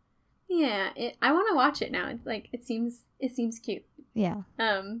 Yeah, I want to watch it now. It's like it seems cute. Yeah.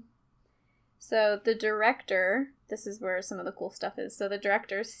 So the director, this is where some of the cool stuff is. So the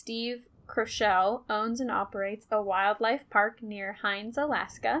director, Steve Kroschel, owns and operates a wildlife park near Hines,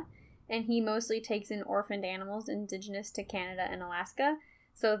 Alaska, and he mostly takes in orphaned animals indigenous to Canada and Alaska.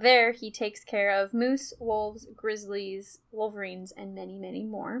 So there he takes care of moose, wolves, grizzlies, wolverines, and many, many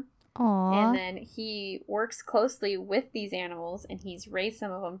more. Aww. And then he works closely with these animals, and he's raised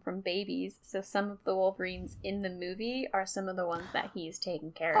some of them from babies. So some of the Wolverines in the movie are some of the ones that he's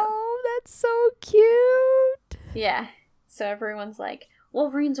taken care of. Oh, that's so cute. Yeah. So everyone's like,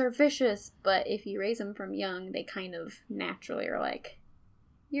 Wolverines are vicious, but if you raise them from young, they kind of naturally are like,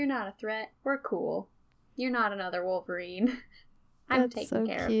 you're not a threat. We're cool. You're not another Wolverine. I'm That's taking so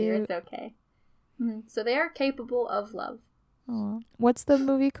care of you. cute. It's okay. So they are capable of love. Aw. What's the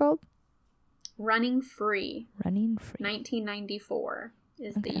movie called? Running Free. Running Free. 1994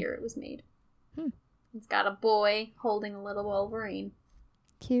 is the Okay. year it was made. Hmm. It's got a boy holding a little Wolverine.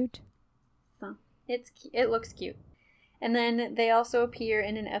 Cute. So it looks cute. And then they also appear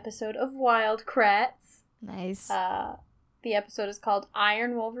in an episode of Wild Kratts. Nice. The episode is called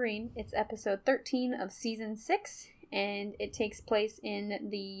Iron Wolverine. It's episode 13 of season 6, and it takes place in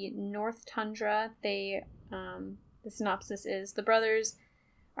the North Tundra. The synopsis is the brothers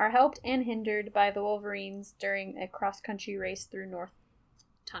are helped and hindered by the Wolverines during a cross-country race through North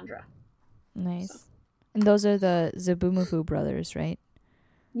Tundra. Nice. So. And those are the Zabumafu brothers, right?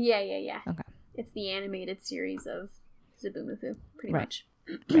 Yeah. Okay. It's the animated series of Zabumafu, pretty Right. much.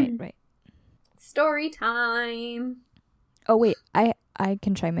 Right. Story time. Oh wait, I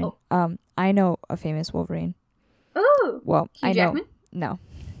can chime in. Oh. I know a famous Wolverine. Oh, Well, Hugh I know. Jackman? No.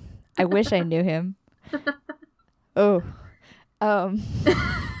 I wish I knew him. Oh.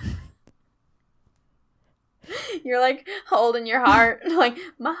 You're like holding your heart, like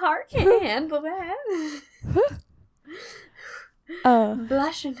my heart can't handle that.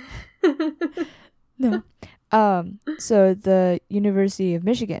 Blushing. No. So the University of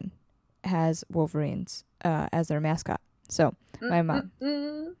Michigan has Wolverines as their mascot. So my mom.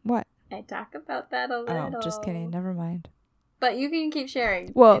 What? I talk about that a little. Oh, just kidding. Never mind. But you can keep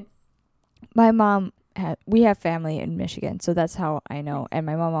sharing. Well, my mom we have family in Michigan, so that's how I know. And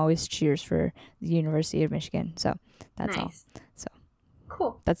my mom always cheers for the University of Michigan, so that's all. So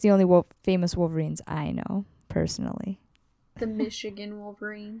cool. That's the only famous Wolverines I know personally. The Michigan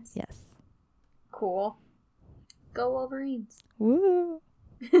Wolverines. Yes. Cool. Go Wolverines. Woo.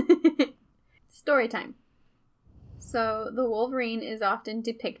 Story time. So the Wolverine is often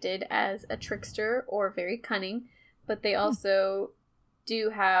depicted as a trickster or very cunning, but they also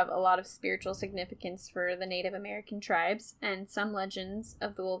do have a lot of spiritual significance for the Native American tribes, and some legends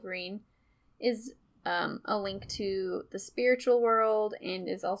of the Wolverine is a link to the spiritual world and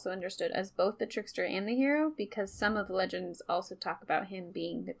is also understood as both the trickster and the hero, because some of the legends also talk about him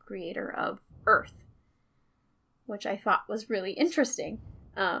being the creator of Earth, which I thought was really interesting.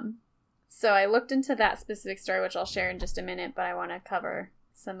 So I looked into that specific story, which I'll share in just a minute, but I want to cover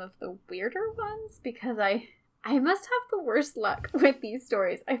some of the weirder ones because I must have the worst luck with these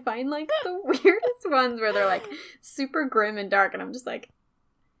stories. I find, like, the weirdest ones where they're, like, super grim and dark, and I'm just like,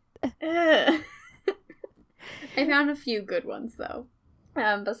 ugh. I found a few good ones, though.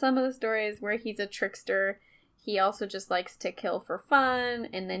 But some of the stories where he's a trickster, he also just likes to kill for fun,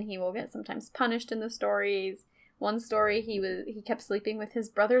 and then he will get sometimes punished in the stories. One story, he kept sleeping with his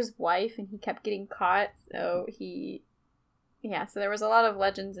brother's wife, and he kept getting caught, so so there was a lot of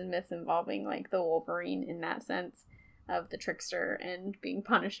legends and myths involving, like, the Wolverine in that sense of the trickster and being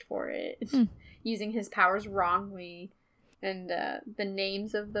punished for it, using his powers wrongly. And the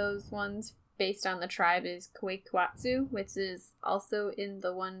names of those ones based on the tribe is Kwekwasu, which is also in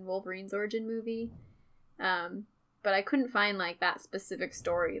the one Wolverine's origin movie. But I couldn't find, like, that specific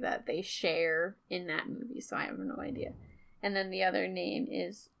story that they share in that movie, so I have no idea. And then the other name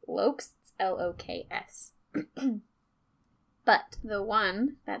is Loks, Loks. But the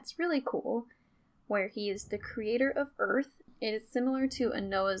one that's really cool, where he is the creator of Earth, it is similar to a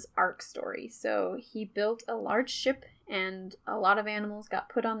Noah's Ark story. So he built a large ship and a lot of animals got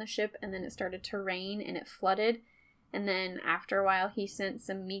put on the ship, and then it started to rain and it flooded. And then after a while, he sent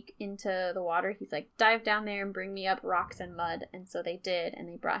some meat into the water. He's like, dive down there and bring me up rocks and mud. And so they did, and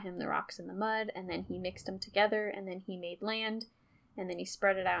they brought him the rocks and the mud, and then he mixed them together, and then he made land, and then he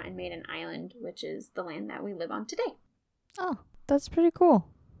spread it out and made an island, which is the land that we live on today. Oh, that's pretty cool.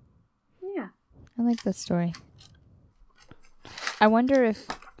 Yeah. I like that story. I wonder if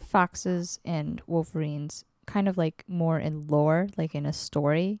foxes and wolverines, kind of like more in lore, like in a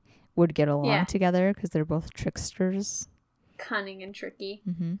story, would get along together because they're both tricksters. Cunning and tricky.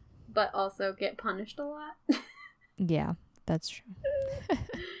 Mm-hmm. But also get punished a lot. Yeah, that's true.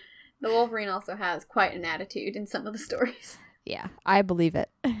 The Wolverine also has quite an attitude in some of the stories. Yeah, I believe it.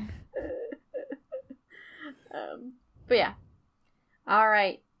 But yeah. All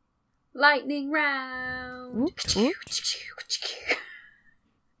right. Lightning round. Whoop, whoop.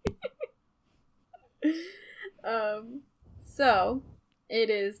 So it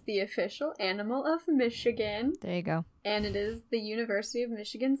is the official animal of Michigan. There you go. And it is the University of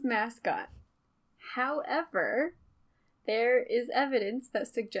Michigan's mascot. However, there is evidence that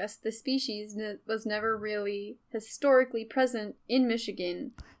suggests the species was never really historically present in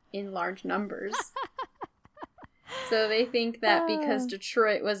Michigan in large numbers. So they think that because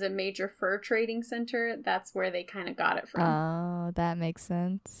Detroit was a major fur trading center, that's where they kind of got it from. Oh, that makes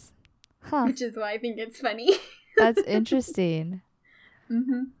sense. Huh. Which is why I think it's funny. That's interesting.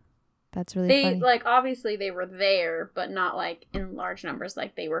 Mm-hmm. That's really funny. Like, obviously they were there, but not, like, in large numbers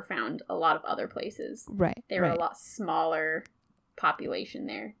like they were found a lot of other places. Right, They were a lot smaller population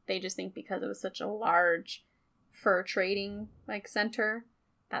there. They just think because it was such a large fur trading, like, center,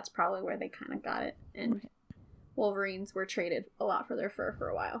 that's probably where they kind of got it. And Wolverines were traded a lot for their fur for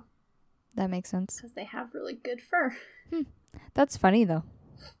a while. That makes sense. Because they have really good fur. That's funny, though.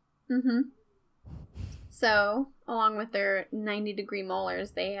 Mm-hmm. So, along with their 90-degree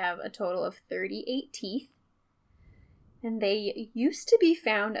molars, they have a total of 38 teeth. And they used to be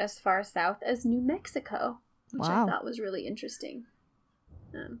found as far south as New Mexico, which I thought was really interesting.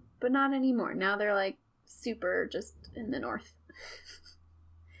 But not anymore. Now they're, like, super just in the north.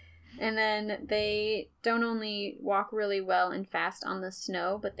 And then they don't only walk really well and fast on the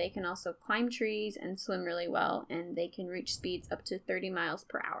snow, but they can also climb trees and swim really well, and they can reach speeds up to 30 miles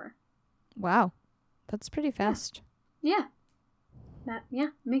per hour. Wow. That's pretty fast. Yeah. That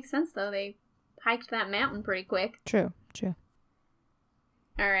makes sense, though. They hiked that mountain pretty quick. True.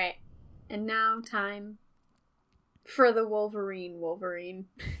 All right. And now time for the Wolverine.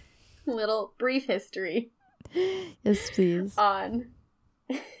 Little brief history. Yes, please. On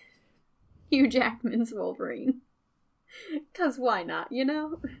Hugh Jackman's Wolverine. Because why not, you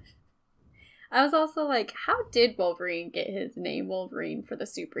know? I was also like, how did Wolverine get his name Wolverine for the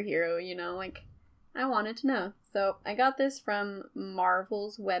superhero, you know? Like, I wanted to know. So I got this from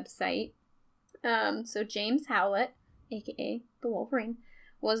Marvel's website. So James Howlett, aka the Wolverine,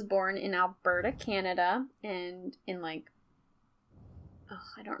 was born in Alberta, Canada, and in I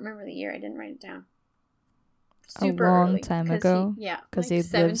don't remember the year. I didn't write it down. Super a long early, time ago. Because he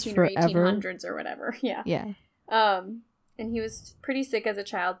lives forever. Or 1800s or whatever. Yeah. Yeah. And he was pretty sick as a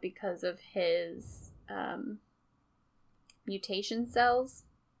child because of his mutation cells,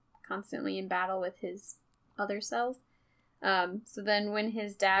 constantly in battle with his other cells. So then when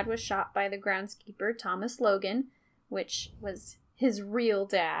his dad was shot by the groundskeeper, Thomas Logan, which was his real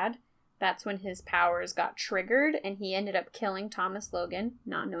dad, that's when his powers got triggered, and he ended up killing Thomas Logan,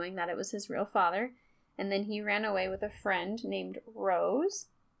 not knowing that it was his real father. And then he ran away with a friend named Rose,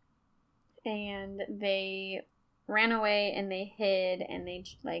 and they ran away and they hid, and they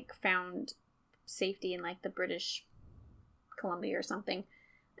found safety in the British Columbia or something.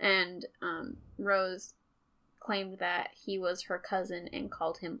 And Rose claimed that he was her cousin and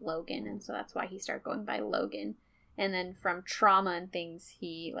called him Logan, and so that's why he started going by Logan. And then from trauma and things,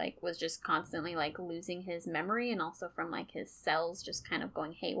 he was just constantly losing his memory, and also from his cells just kind of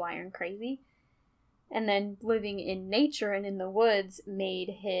going haywire and crazy. And then living in nature and in the woods made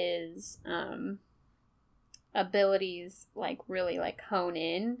his abilities really hone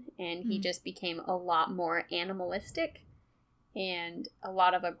in, and he just became a lot more animalistic and a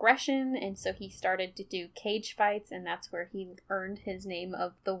lot of aggression, and so he started to do cage fights, and that's where he earned his name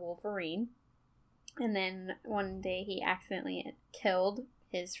of the Wolverine. And then one day he accidentally killed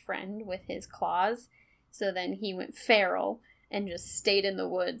his friend with his claws, so then he went feral and just stayed in the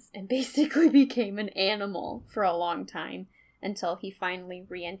woods and basically became an animal for a long time. until he finally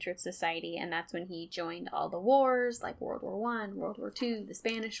re-entered society, and that's when he joined all the wars, like World War One, World War Two, the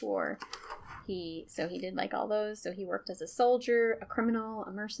Spanish War. He did like all those. So he worked as a soldier, a criminal,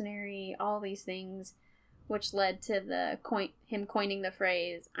 a mercenary, all these things, which led to him coining the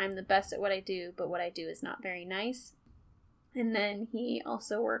phrase, "I'm the best at what I do, but what I do is not very nice." And then he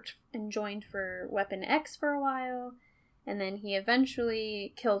also worked and joined for Weapon X for a while. And then he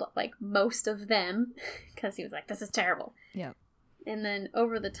eventually killed, like, most of them because he was like, this is terrible. Yeah. And then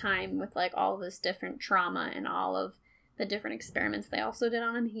over the time, with, like, all this different trauma and all of the different experiments they also did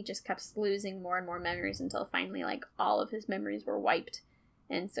on him, he just kept losing more and more memories until finally, like, all of his memories were wiped.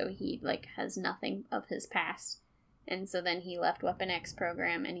 And so he, like, has nothing of his past. And so then he left Weapon X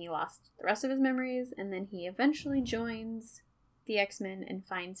program and he lost the rest of his memories. And then he eventually joins the X-Men and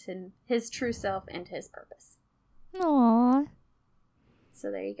finds his true self and his purpose. Aww.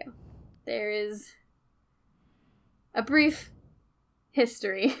 So there you go. There is a brief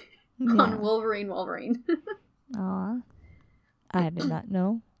history on Wolverine. Aw. I did not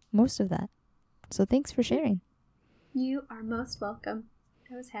know most of that. So thanks for sharing. You are most welcome.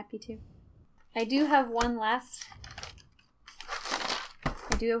 I was happy to. I do have one last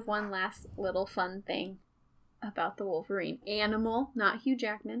little fun thing about the Wolverine animal, not Hugh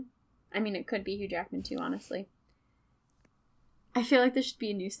Jackman. I mean, it could be Hugh Jackman too, honestly. I feel like there should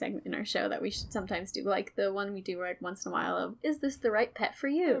be a new segment in our show that we should sometimes do, like the one we do like once in a while of, is this the right pet for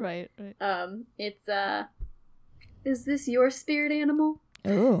you? Right. It's, is this your spirit animal?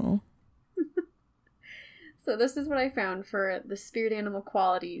 Oh. So this is what I found for the spirit animal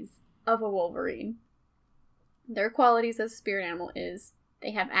qualities of a Wolverine. Their qualities as a spirit animal is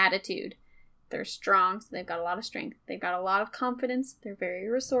they have attitude. They're strong, so they've got a lot of strength. They've got a lot of confidence. They're very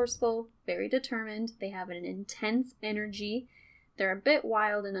resourceful, very determined. They have an intense energy. They're a bit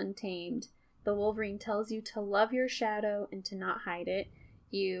wild and untamed. The Wolverine tells you to love your shadow and to not hide it.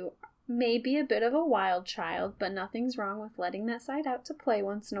 You may be a bit of a wild child, but nothing's wrong with letting that side out to play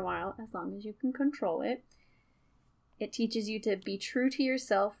once in a while, as long as you can control it. It teaches you to be true to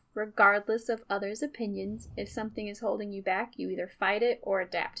yourself, regardless of others' opinions. If something is holding you back, you either fight it or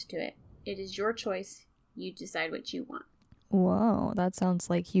adapt to it. It is your choice. You decide what you want. Whoa, that sounds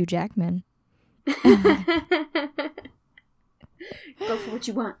like Hugh Jackman. Go for what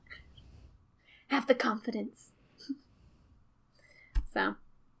you want. Have the confidence. So.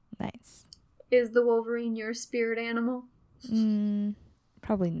 Nice. Is the Wolverine your spirit animal?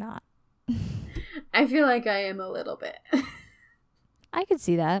 Probably not. I feel like I am a little bit. I could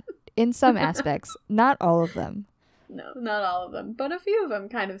see that. In some aspects. Not all of them. No, not all of them. But a few of them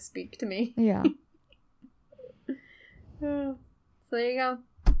kind of speak to me. Yeah. So there you go.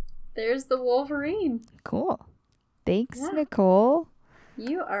 There's the Wolverine. Cool. Thanks, Nicole.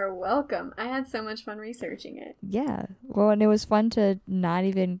 You are welcome. I had so much fun researching it. Yeah. Well, and it was fun to not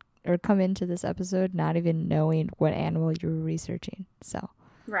even, or come into this episode not even knowing what animal you were researching. So.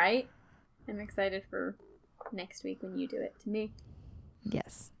 Right? I'm excited for next week when you do it to me.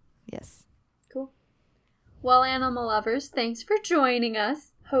 Yes. Yes. Cool. Well, animal lovers, thanks for joining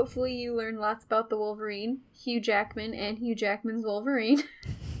us. Hopefully you learned lots about the Wolverine, Hugh Jackman, and Hugh Jackman's Wolverine.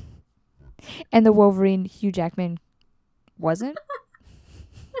 And the Wolverine Hugh Jackman wasn't?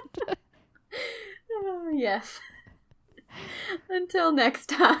 Yes. Until next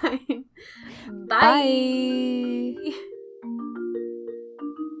time. Bye. Bye.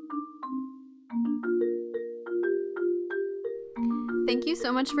 Thank you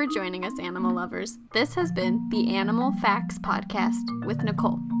so much for joining us, animal lovers. This has been the Animal Facts Podcast with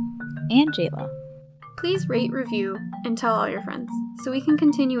Nicole and Jayla. Please rate, review, and tell all your friends so we can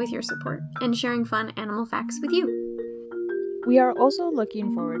continue with your support and sharing fun animal facts with you. We are also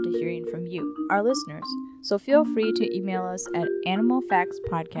looking forward to hearing from you, our listeners, so feel free to email us at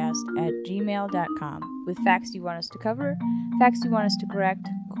animalfactspodcast@gmail.com with facts you want us to cover, facts you want us to correct,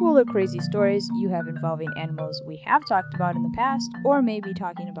 cool or crazy stories you have involving animals we have talked about in the past or may be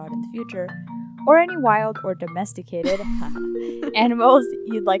talking about in the future, or any wild or domesticated animals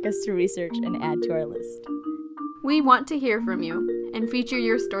you'd like us to research and add to our list. We want to hear from you and feature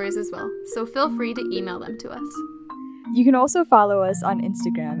your stories as well, so feel free to email them to us. You can also follow us on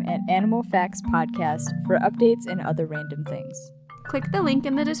Instagram at Animal Facts Podcast for updates and other random things. Click the link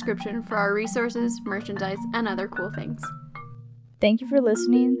in the description for our resources, merchandise, and other cool things. Thank you for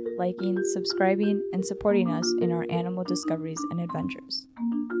listening, liking, subscribing, and supporting us in our animal discoveries and adventures.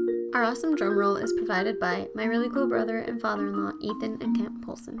 Our awesome drum roll is provided by my really cool brother and father-in-law, Ethan and Kent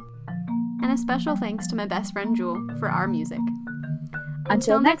Polson. And a special thanks to my best friend, Jewel, for our music.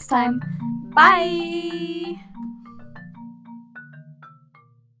 Until next time, bye!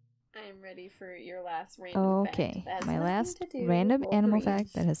 I am ready for your laugh. last random Okay, fact. That has my nothing last to do with random animal fact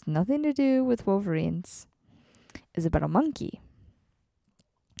Wolverines. that has nothing to do with Wolverines is about a monkey.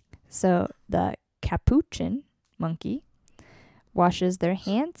 So the capuchin monkey washes their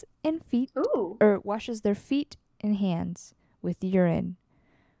hands and feet, Ooh. or washes their feet and hands with urine.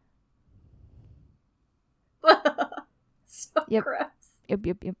 So Yep. gross. Yep.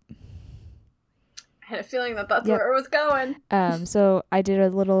 I had a feeling that that's Yep. where it was going. So I did a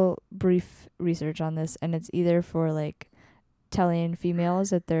little brief research on this, and it's either for like telling females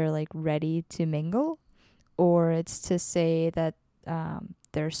that they're like ready to mingle, or it's to say that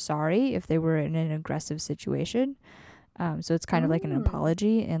they're sorry if they were in an aggressive situation. So it's kind of like an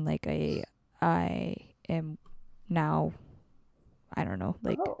apology and like I am now, I don't know,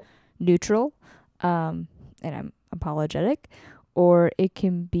 like neutral, and I'm apologetic, or it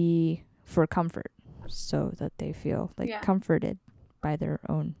can be for comfort, so that they feel like comforted by their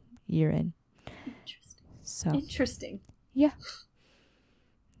own urine. Interesting. So interesting. Yeah.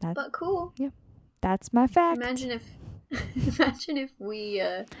 But cool. Yeah. That's my fact. Imagine if we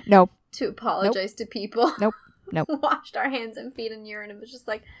Nope. to apologize to people. Nope. Washed our hands and feet in urine and was just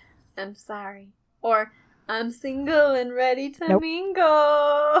like, I'm sorry. Or I'm single and ready to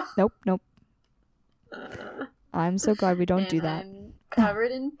mingle. Nope. I'm so glad we don't do that. I'm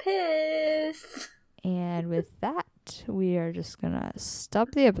covered in piss. And with that, we are just gonna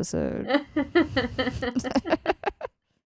stop the episode.